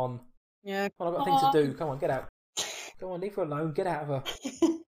 mate. Come on. Yeah. Well, I've got things to do. Come on, get out. Go on, leave her alone. Get out of her.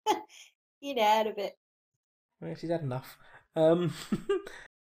 Get out of it. Well, she's had enough.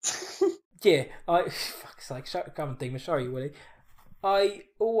 Yeah, fuck's sake, come on, Demon, show you, Willie. I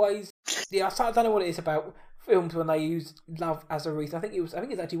always, I don't know what it is about films when they use love as a reason. I think it's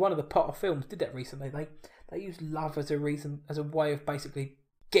actually one of the Potter films did that recently. They used love as a reason, as a way of basically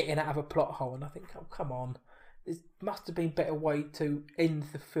getting out of a plot hole. And I think, oh come on, there must have been a better way to end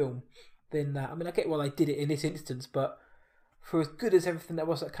the film than that. I mean, I get why they did it in this instance, but for as good as everything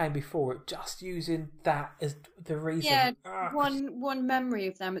that came before it, just using that as the reason. Yeah, one memory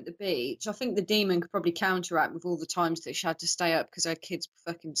of them at the beach. I think the demon could probably counteract with all the times that she had to stay up because her kids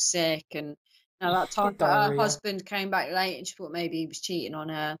were fucking sick, and that time that her husband came back late and she thought maybe he was cheating on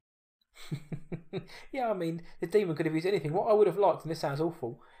her. Yeah, I mean, the demon could have used anything. What I would have liked, and this sounds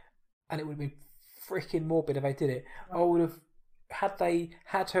awful, and it would have been freaking morbid if they did it, I would have, had they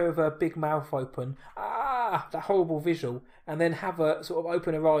had her with her big mouth open, that horrible visual, and then have her sort of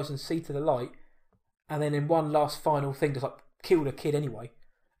open her eyes and see to the light, and then in one last final thing just like kill the kid anyway,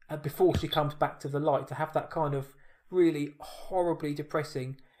 before she comes back to the light, to have that kind of really horribly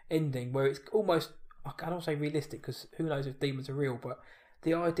depressing ending where it's almost, I don't say realistic because who knows if demons are real, but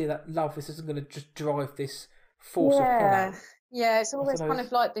the idea that love isn't going to just drive this force of hell out. Yeah, it's always kind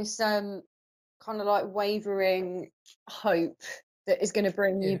of like this kind of like wavering hope that is going to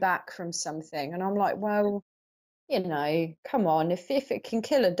bring you back from something. And I'm like, well, come on, if it can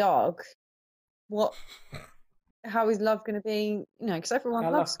kill a dog, how is love going to be, because everyone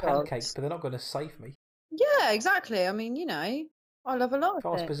loves pancakes, dogs. but they're not going to save me. Yeah, exactly. I mean, I love a lot if I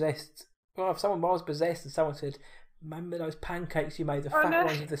was possessed, if someone was possessed and someone said, remember those pancakes you made, the fat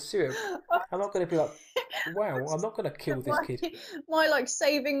ones with the syrup, I'm not going to be like, wow, I'm not going to kill this kid. My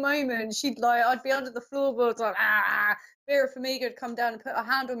saving moment, I'd be under the floorboards like, Vera Farmiga would come down and put a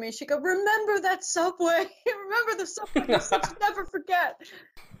hand on me and she'd go, remember that subway, remember the subway, you said you'd never forget.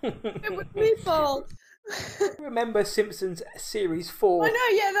 It was Meatball. Remember Simpsons series 4. I know,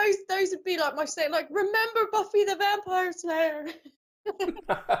 yeah, those would be like my saying, like, remember Buffy the Vampire Slayer.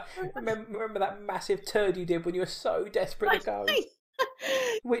 remember that massive turd you did when you were so desperate to go.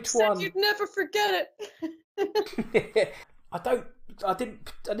 Which one? Said you'd never forget it. I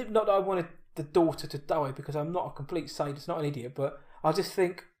didn't not that I wanted the daughter to die, because I'm not a complete sadist, not an idiot, but I just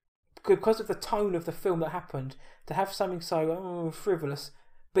think because of the tone of the film that happened, to have something so frivolous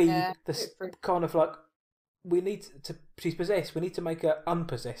be the kind of like, she's possessed, we need to make her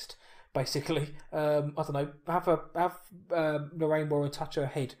unpossessed, basically. I don't know, have Lorraine Warren touch her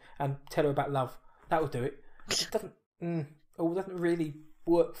head and tell her about love. That would do it. It doesn't really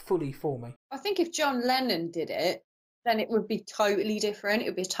work fully for me. I think if John Lennon did it, then it would be totally different. It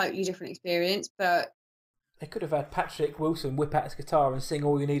would be a totally different experience, but they could have had Patrick Wilson whip out his guitar and sing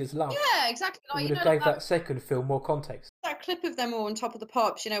All You Need Is Love. Yeah, exactly. It would have gave that second film more context. That clip of them all on Top of the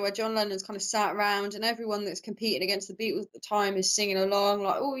Pops, where John Lennon's kind of sat around and everyone that's competing against the Beatles at the time is singing along,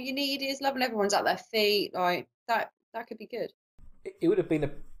 like, all you need is love, and everyone's at their feet, like, that could be good. It would have been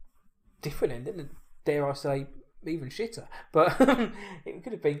a different ending, dare I say, even shitter, but it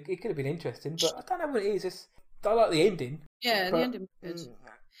could have been interesting, but I don't know what it is. I like the ending. Yeah, the ending was good.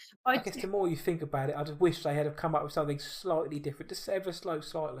 I guess the more you think about it, I just wish they had come up with something slightly different, just ever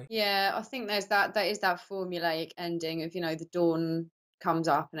slightly. Yeah, I think there is that formulaic ending of, the dawn comes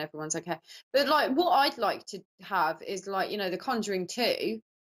up and everyone's okay. But like, what I'd like to have is like, The Conjuring 2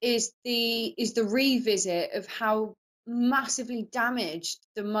 is the revisit of how massively damaged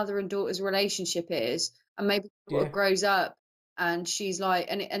the mother and daughter's relationship is, and maybe it grows up. And she's like,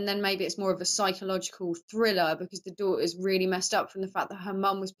 and then maybe it's more of a psychological thriller because the daughter's really messed up from the fact that her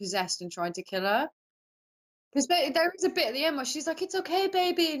mum was possessed and tried to kill her. Because there is a bit at the end where she's like, it's okay,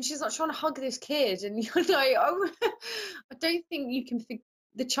 baby. And she's like trying to hug this kid. And you're like, oh, I don't think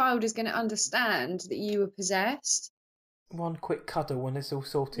the child is going to understand that you were possessed. One quick cuddle when it's all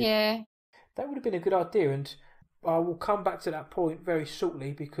sorted. Yeah. That would have been a good idea. And I will come back to that point very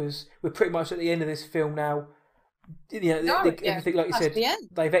shortly because we're pretty much at the end of this film now. Everything, like you said,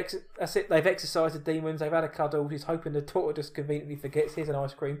 they've exercised the demons. They've had a cuddle. He's hoping the daughter just conveniently forgets. Here's an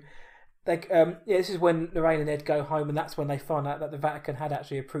ice cream. This is when Lorraine and Ed go home, and that's when they find out that the Vatican had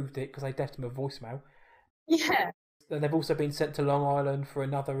actually approved it because they left him a voicemail. Yeah. And they've also been sent to Long Island for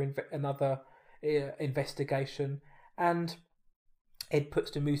another investigation. And Ed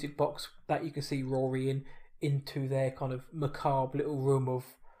puts the music box that you can see Rory into their kind of macabre little room of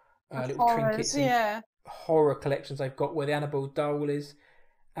little trinkets and horror collections they've got, where the Annabelle doll is.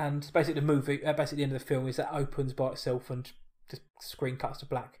 And basically the movie, basically the end of the film is that opens by itself and the screen cuts to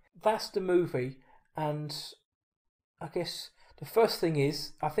black. That's the movie. And I guess the first thing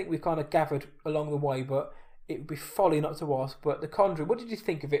is, I think we've kind of gathered along the way, but it would be folly not to ask. But The Conjuring, what did you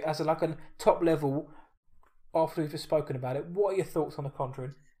think of it as a top level? After we've just spoken about it, what are your thoughts on The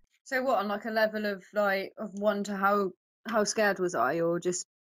Conjuring? So what, on like a level of like of 1 to how scared was I, or just?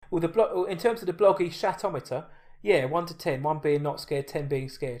 Well, in terms of the bloggy shatometer, yeah, 1 to 10, 1 being not scared, 10 being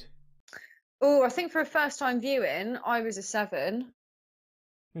scared. Oh, I think for a first time viewing, I was a 7.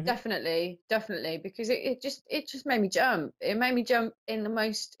 Mhm. Definitely, because it just made me jump. It made me jump in the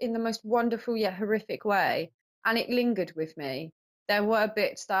most wonderful yet horrific way, and it lingered with me. There were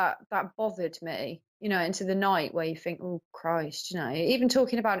bits that bothered me, into the night, where you think, oh Christ, even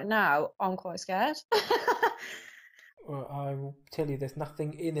talking about it now, I'm quite scared. Well, I will tell you, there's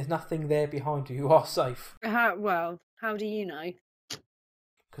nothing there behind you. You are safe How do you know?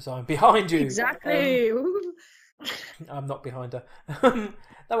 because I'm behind you. Exactly. I'm not behind her.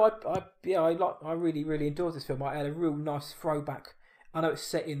 No, I really, really enjoyed this film. I had a real nice throwback. I know it's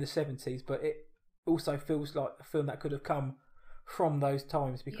set in the 70s, but it also feels like a film that could have come from those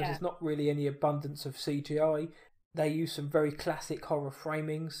times because there's not really any abundance of CGI. They use some very classic horror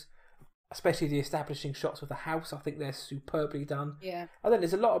framings, especially the establishing shots of the house. I think they're superbly done. Yeah. I think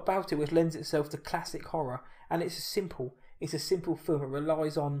there's a lot about it which lends itself to classic horror, and it's a simple film. It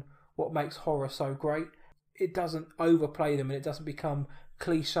relies on what makes horror so great. It doesn't overplay them, and it doesn't become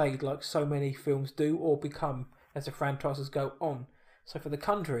cliched like so many films do or become as the franchises go on. So for The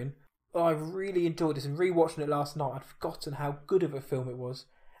Conjuring, I really enjoyed this, and rewatching it last night, I'd forgotten how good of a film it was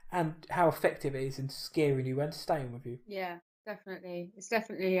and how effective it is in scaring you and staying with you. Yeah, definitely. It's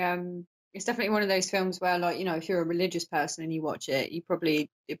definitely one of those films where, like, if you're a religious person and you watch it, it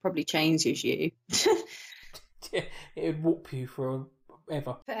probably changes you. Yeah, it would whoop you forever.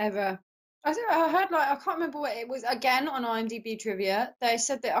 Forever. I heard, like, I can't remember what it was, again on IMDb trivia. They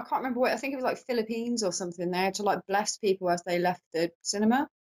said that, I can't remember what, I think it was like Philippines or something. They had to like bless people as they left the cinema.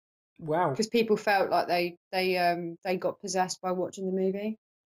 Wow. Because people felt like they got possessed by watching the movie.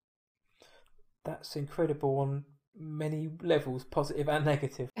 That's incredible on many levels, positive and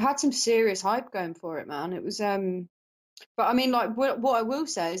negative. It had some serious hype going for it, man. It was but I mean, like, what I will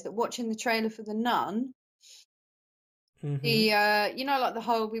say is that watching the trailer for The Nun, the like the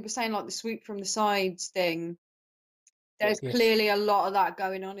whole, we were saying, like, the swoop from the sides thing, there's clearly a lot of that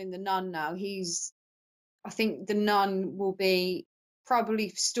going on in The Nun now. I think The Nun will be probably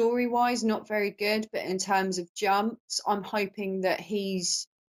story wise not very good, but in terms of jumps, I'm hoping that he's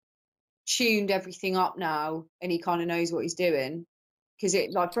tuned everything up now and he kind of knows what he's doing. Because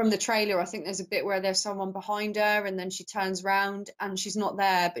it, like, from the trailer, I think there's a bit where there's someone behind her and then she turns around and she's not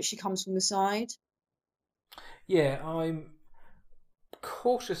there, but she comes from the side. Yeah, I'm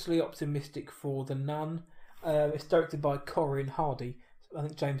cautiously optimistic for The Nun. It's directed by Corin Hardy. I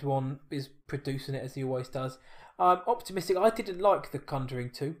think James Wan is producing it, as he always does. I'm optimistic. I didn't like The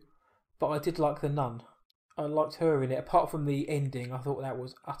Conjuring 2, but I did like The Nun. I liked her in it. Apart from the ending, I thought that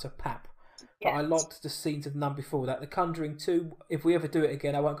was utter pap. But I liked the scenes of The Nun before that. The Conjuring 2, if we ever do it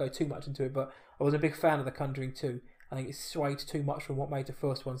again, I won't go too much into it, but I was a big fan of The Conjuring 2. I think it swayed too much from what made the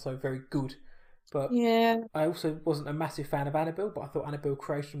first one so very good. But yeah, I also wasn't a massive fan of Annabelle, but I thought Annabelle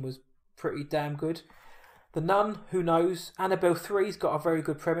Creation was pretty damn good. The Nun, who knows? Annabelle 3's got a very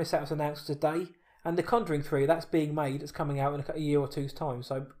good premise. That was announced today. And The Conjuring 3, that's being made. It's coming out in a year or two's time.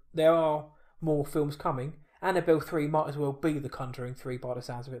 So there are more films coming. Annabelle 3 might as well be The Conjuring 3 by the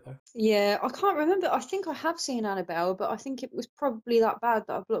sounds of it, though. Yeah, I can't remember. I think I have seen Annabelle, but I think it was probably that bad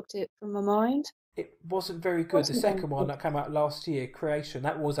that I blocked it from my mind. It wasn't very good. The second one that came out last year, Creation,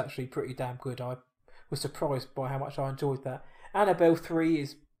 that was actually pretty damn good. I was surprised by how much I enjoyed that. Annabelle 3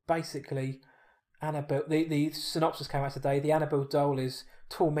 is basically Annabelle. The synopsis came out today. The Annabelle doll is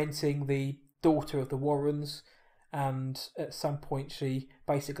tormenting the daughter of the Warrens, and at some point she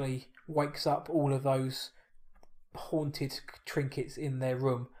basically wakes up all of those haunted trinkets in their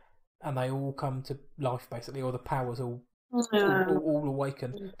room, and they all come to life basically, or the powers all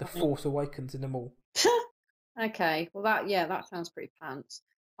awaken. The Force awakens in them all. Okay, well that sounds pretty pants.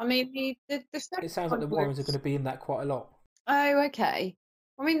 I mean, the second It sounds like the Warrens are going to be in that quite a lot. Oh, okay.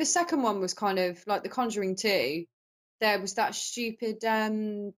 I mean, the second one was kind of like The Conjuring 2. There was that stupid,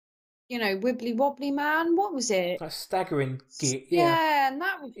 wibbly wobbly man. What was it? That staggering git, Yeah, and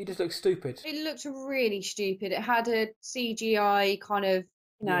that was. He just looks stupid. It looked really stupid. It had a CGI kind of,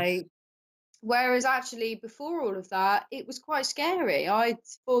 Yes. Whereas actually before all of that, it was quite scary. I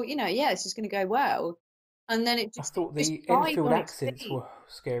thought, this is going to go well, and then it just. I thought just the died Enfield on its accents feet. were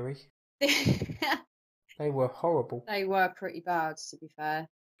scary. They were horrible. They were pretty bad, to be fair.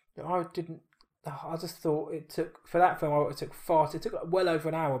 I just thought it took, for that film, it took well over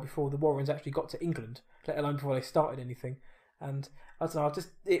an hour before the Warrens actually got to England, let alone before they started anything. And I don't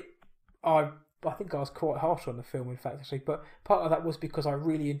know, I I think I was quite harsh on the film, in fact, actually. But part of that was because I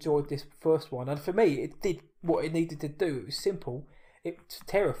really enjoyed this first one, and for me, it did what it needed to do. It was simple, it's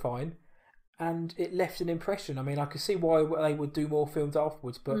terrifying, and it left an impression. I mean, I could see why they would do more films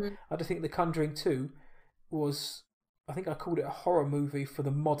afterwards, but I just think The Conjuring 2 was, I think I called it a horror movie for the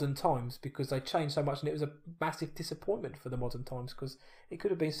modern times, because they changed so much, and it was a massive disappointment for the modern times, because it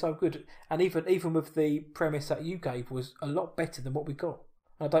could have been so good. And even with the premise that you gave was a lot better than what we got.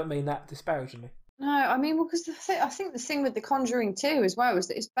 I don't mean that disparagingly. No, I mean, well, because I think the thing with The Conjuring 2 as well is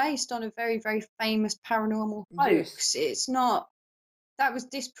that it's based on a very, very famous paranormal hoax. It's not, that was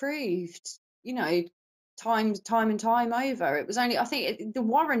disproved, you know, time and time over. It was only, I think the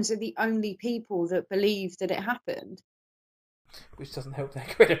Warrens are the only people that believe that it happened. Which doesn't help their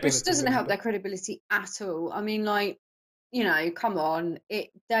credibility. Which doesn't help their credibility at all. I mean, like, you know, come on.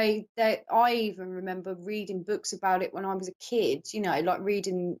 I even remember reading books about it when I was a kid, you know, like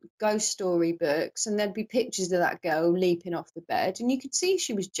reading ghost story books, and there'd be pictures of that girl leaping off the bed, and you could see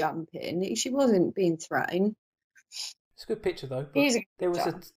she was jumping. She wasn't being thrown. It's a good picture, though. But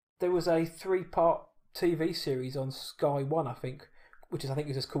there was a 3-part TV series on Sky One, I think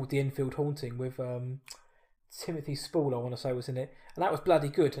is just called The Enfield Haunting, with Timothy Spall, I want to say, was in it, and that was bloody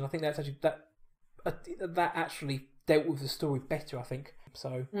good. And I think that's actually that actually dealt with the story better, I think.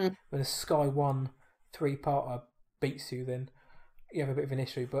 So when a Sky One 3-parter beats you, then you have a bit of an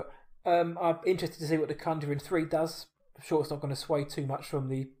issue. But I'm interested to see what The Conjuring 3 does. I'm sure it's not going to sway too much from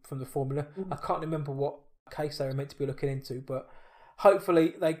the formula. I can't remember what case they were meant to be looking into, but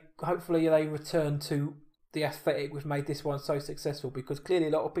hopefully they return to the aesthetic which made this one so successful, because clearly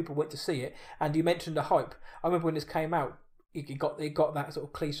a lot of people went to see it. And you mentioned the hype. I remember when this came out, it got that sort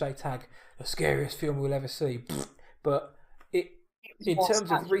of cliche tag, the scariest film we'll ever see. But in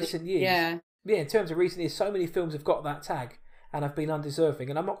terms of recent years, in terms of recent years, so many films have got that tag and have been undeserving.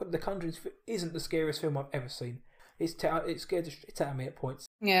 And The Conjuring isn't the scariest film I've ever seen. It scared the shit out of me at points.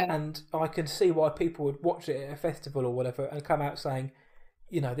 Yeah. And I can see why people would watch it at a festival or whatever and come out saying,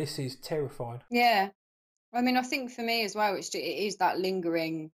 you know, this is terrifying. Yeah. I mean, I think for me as well, it is that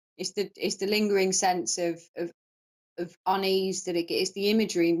lingering. It's the lingering sense of unease that it gets. The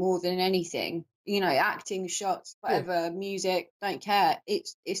imagery more than anything. You know, acting, shots, whatever, music, don't care.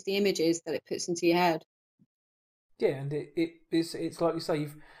 It's the images that it puts into your head. Yeah, and it's like you say,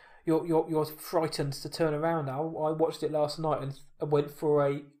 you're frightened to turn around now. I watched it last night and I went for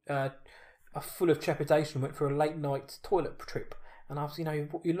a full of trepidation. Went for a late night toilet trip, and I was,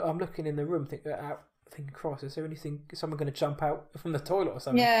 I'm looking in the room, thinking, Christ, is there anything? Is someone going to jump out from the toilet or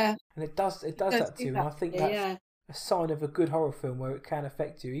something? Yeah, and it does that to you. And I think that's a sign of a good horror film, where it can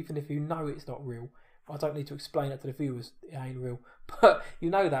affect you, even if you know it's not real. I don't need to explain that to the viewers. It ain't real, but you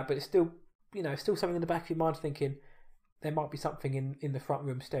know that. But it's still, still something in the back of your mind, thinking there might be something in the front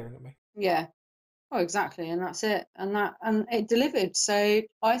room staring at me. Yeah. Oh, exactly, and that's it, and it delivered. So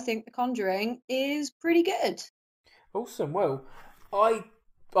I think The Conjuring is pretty good. Awesome. Well,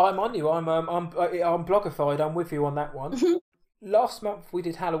 I'm on you. I'm blogified. I'm with you on that one. Last month we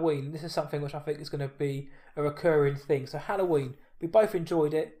did Halloween. This is something which I think is going to be a recurring thing. So Halloween, we both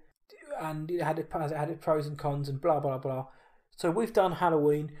enjoyed it, and it had its pros and cons and blah blah blah. So we've done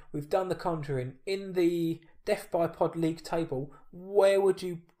Halloween. We've done The Conjuring. In the Death by Pod League table, where would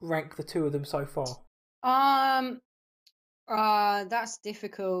you rank the two of them so far? That's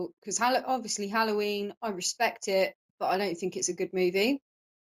difficult, because obviously Halloween, I respect it, but I don't think it's a good movie.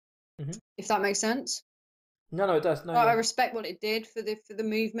 Mm-hmm. If that makes sense. No, it does. No, I respect what it did for the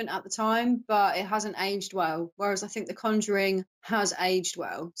movement at the time, but it hasn't aged well. Whereas I think The Conjuring has aged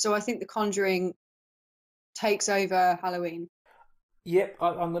well. So I think The Conjuring takes over Halloween. Yep,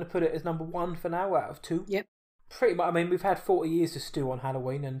 I'm going to put it as number 1 for now out of 2. Yep. Pretty much. I mean, we've had 40 years to stew on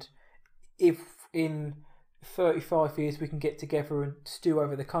Halloween, and if in 35 years we can get together and stew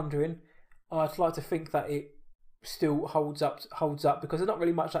over The Conjuring, I'd like to think that it still holds up, because there's not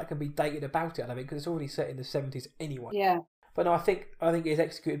really much that can be dated about it, I think, because it's already set in the 70s anyway. Yeah. But no, I think it's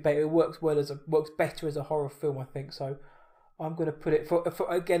executed better. It works better as a horror film, I think. So I'm going to put it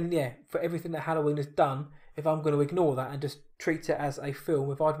for everything that Halloween has done. If I'm going to ignore that and just treat it as a film,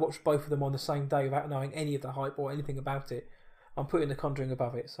 if I'd watched both of them on the same day without knowing any of the hype or anything about it, I'm putting The Conjuring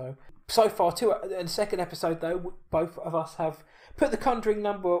above it. So far, in the second episode though, both of us have put The Conjuring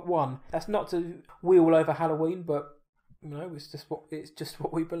number 1. That's not to wheel over Halloween, but it's just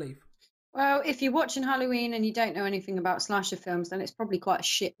what we believe. Well, if you're watching Halloween and you don't know anything about slasher films, then it's probably quite a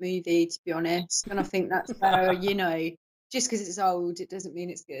shit movie, to be honest. And I think that's where, just because it's old, it doesn't mean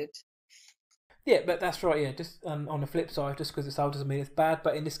it's good. Yeah, but that's right. Yeah, just on the flip side, just because it's old doesn't mean it's bad.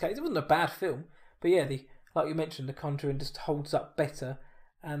 But in this case, it wasn't a bad film. But yeah, like you mentioned, The Conjuring just holds up better,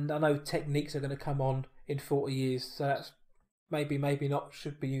 and I know techniques are going to come on in 40 years, so that's maybe not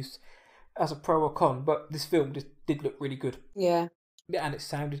should be used as a pro or con, but this film just did look really good. Yeah. Yeah, and it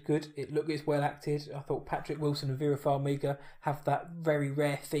sounded good. It's well acted. I thought Patrick Wilson and Vera Farmiga have that very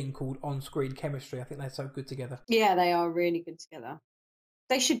rare thing called on-screen chemistry. I think they're so good together. Yeah, they are really good together.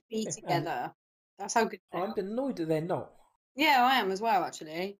 They should be together. That's how good they are. I'm annoyed that they're not. Yeah, I am as well,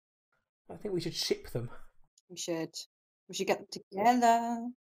 actually. I think we should ship them. We should get them together.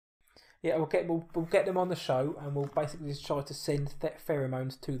 Yeah, we'll get them on the show, and we'll basically just try to send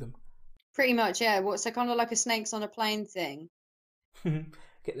pheromones to them. Pretty much, yeah. What's so kind of like a snakes on a plane thing?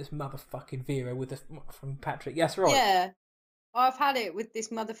 Get this motherfucking Vera from Patrick. Yes, right. Yeah, I've had it with this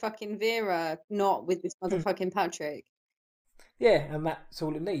motherfucking Vera, not with this motherfucking Patrick. Yeah, and that's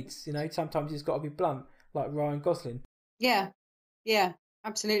all it needs. You know, sometimes he's got to be blunt, like Ryan Gosling. Yeah,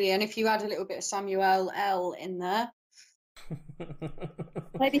 absolutely. And if you add a little bit of Samuel L in there,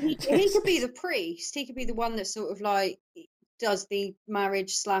 maybe he could be the priest. He could be the one that sort of like does the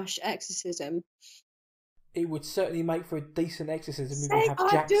marriage/exorcism. It would certainly make for a decent exorcism if Say we have I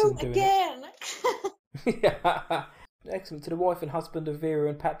Jackson do doing again. it. Yeah. Excellent. To the wife and husband of Vera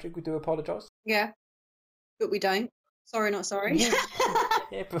and Patrick, we do apologise. Yeah, but we don't. Sorry, not sorry.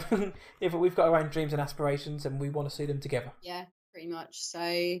 Yeah, but we've got our own dreams and aspirations, and we want to see them together. Yeah, pretty much. So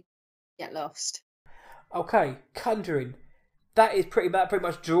get lost. Okay, Conjuring. That pretty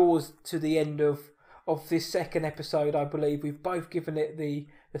much draws to the end of this second episode. I believe we've both given it the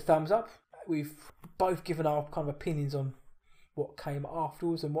thumbs up. We've both given our kind of opinions on what came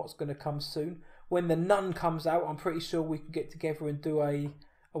afterwards and what's going to come soon. When The Nun comes out, I'm pretty sure we can get together and do a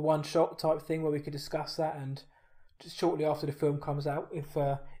one-shot type thing where we could discuss that, and just shortly after the film comes out, if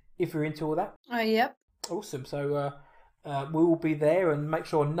you're into all that. Oh, yep. Awesome. So we will be there, and make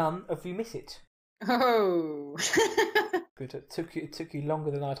sure none of you miss it. Oh. Good. It took you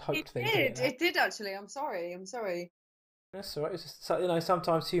longer than I'd hoped. It did actually. I'm sorry. That's all right. It's just,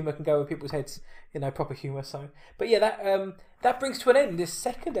 sometimes humour can go over people's heads. Proper humour. So, but yeah, that brings to an end this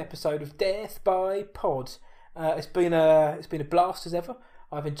second episode of Death by Pod. It's been a blast as ever.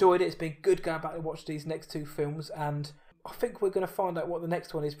 I've enjoyed it. It's been good going back to watch these next two films, and I think we're going to find out what the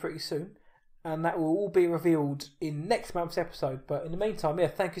next one is pretty soon, and that will all be revealed in next month's episode. But in the meantime, yeah,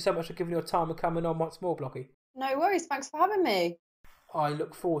 thank you so much for giving your time and coming on once more, Bloggy. No worries. Thanks for having me. I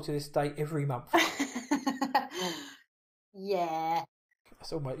look forward to this day every month. Yeah.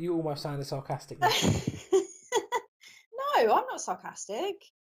 You almost sounded sarcastic now. No, I'm not sarcastic.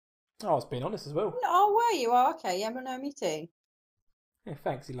 I was being honest as well. Oh, were you? Oh, okay. Yeah, but no, me too. Yeah,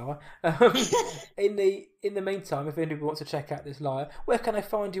 thanks, Eli. In the meantime, if anybody wants to check out this liar, where can they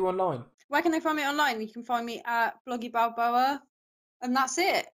find you online? Where can they find me online? You can find me at Bloggy Balboa, and that's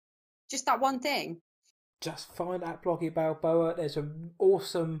it. Just that one thing. Just find at Bloggy Balboa. There's an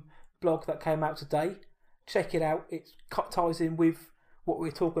awesome blog that came out today. Check it out. It ties in with what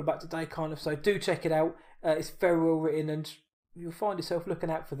we're talking about today, kind of. So do check it out. It's very well written, and you'll find yourself looking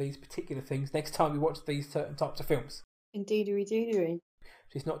out for these particular things next time you watch these certain types of films. Indeedy.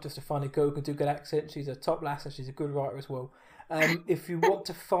 She's not just a funny girl who can do good accents. She's a top lass, and she's a good writer as well. If you want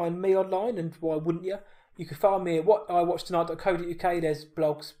to find me online, and why wouldn't you? You can find me at whatiwatchtonight.co.uk. There's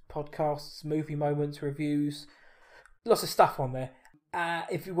blogs, podcasts, movie moments, reviews, lots of stuff on there.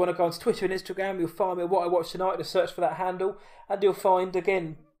 If you want to go onto Twitter and Instagram, you'll find me at What I Watch Tonight. Just search for that handle, and you'll find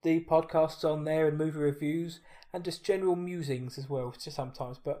again the podcasts on there and movie reviews and just general musings as well, just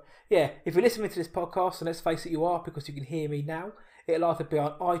sometimes. But yeah, if you're listening to this podcast, and let's face it, you are, because you can hear me now, it'll either be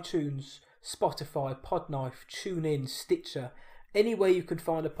on iTunes, Spotify, Podknife, TuneIn, Stitcher. Anywhere you can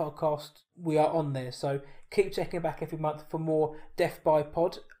find a podcast, we are on there. So keep checking back every month for more Death by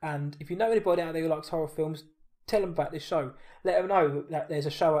Pod. And if you know anybody out there who likes horror films, tell them about this show. Let them know that there's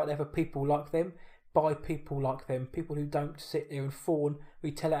a show out there for people like them, by people like them, people who don't sit there and fawn.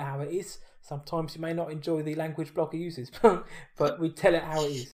 We tell it how it is. Sometimes you may not enjoy the language Blogger uses, but we tell it how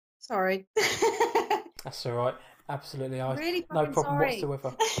it is. Sorry. That's all right. Absolutely, really no problem sorry.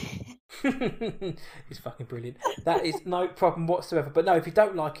 whatsoever. It's fucking brilliant. That is no problem whatsoever. But no, if you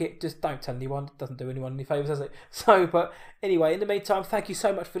don't like it, just don't tell anyone. It doesn't do anyone any favours, does it? So, but anyway, in the meantime, thank you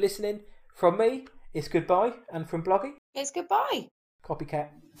so much for listening. From me, it's goodbye, and from Bloggy, It's goodbye. copycat.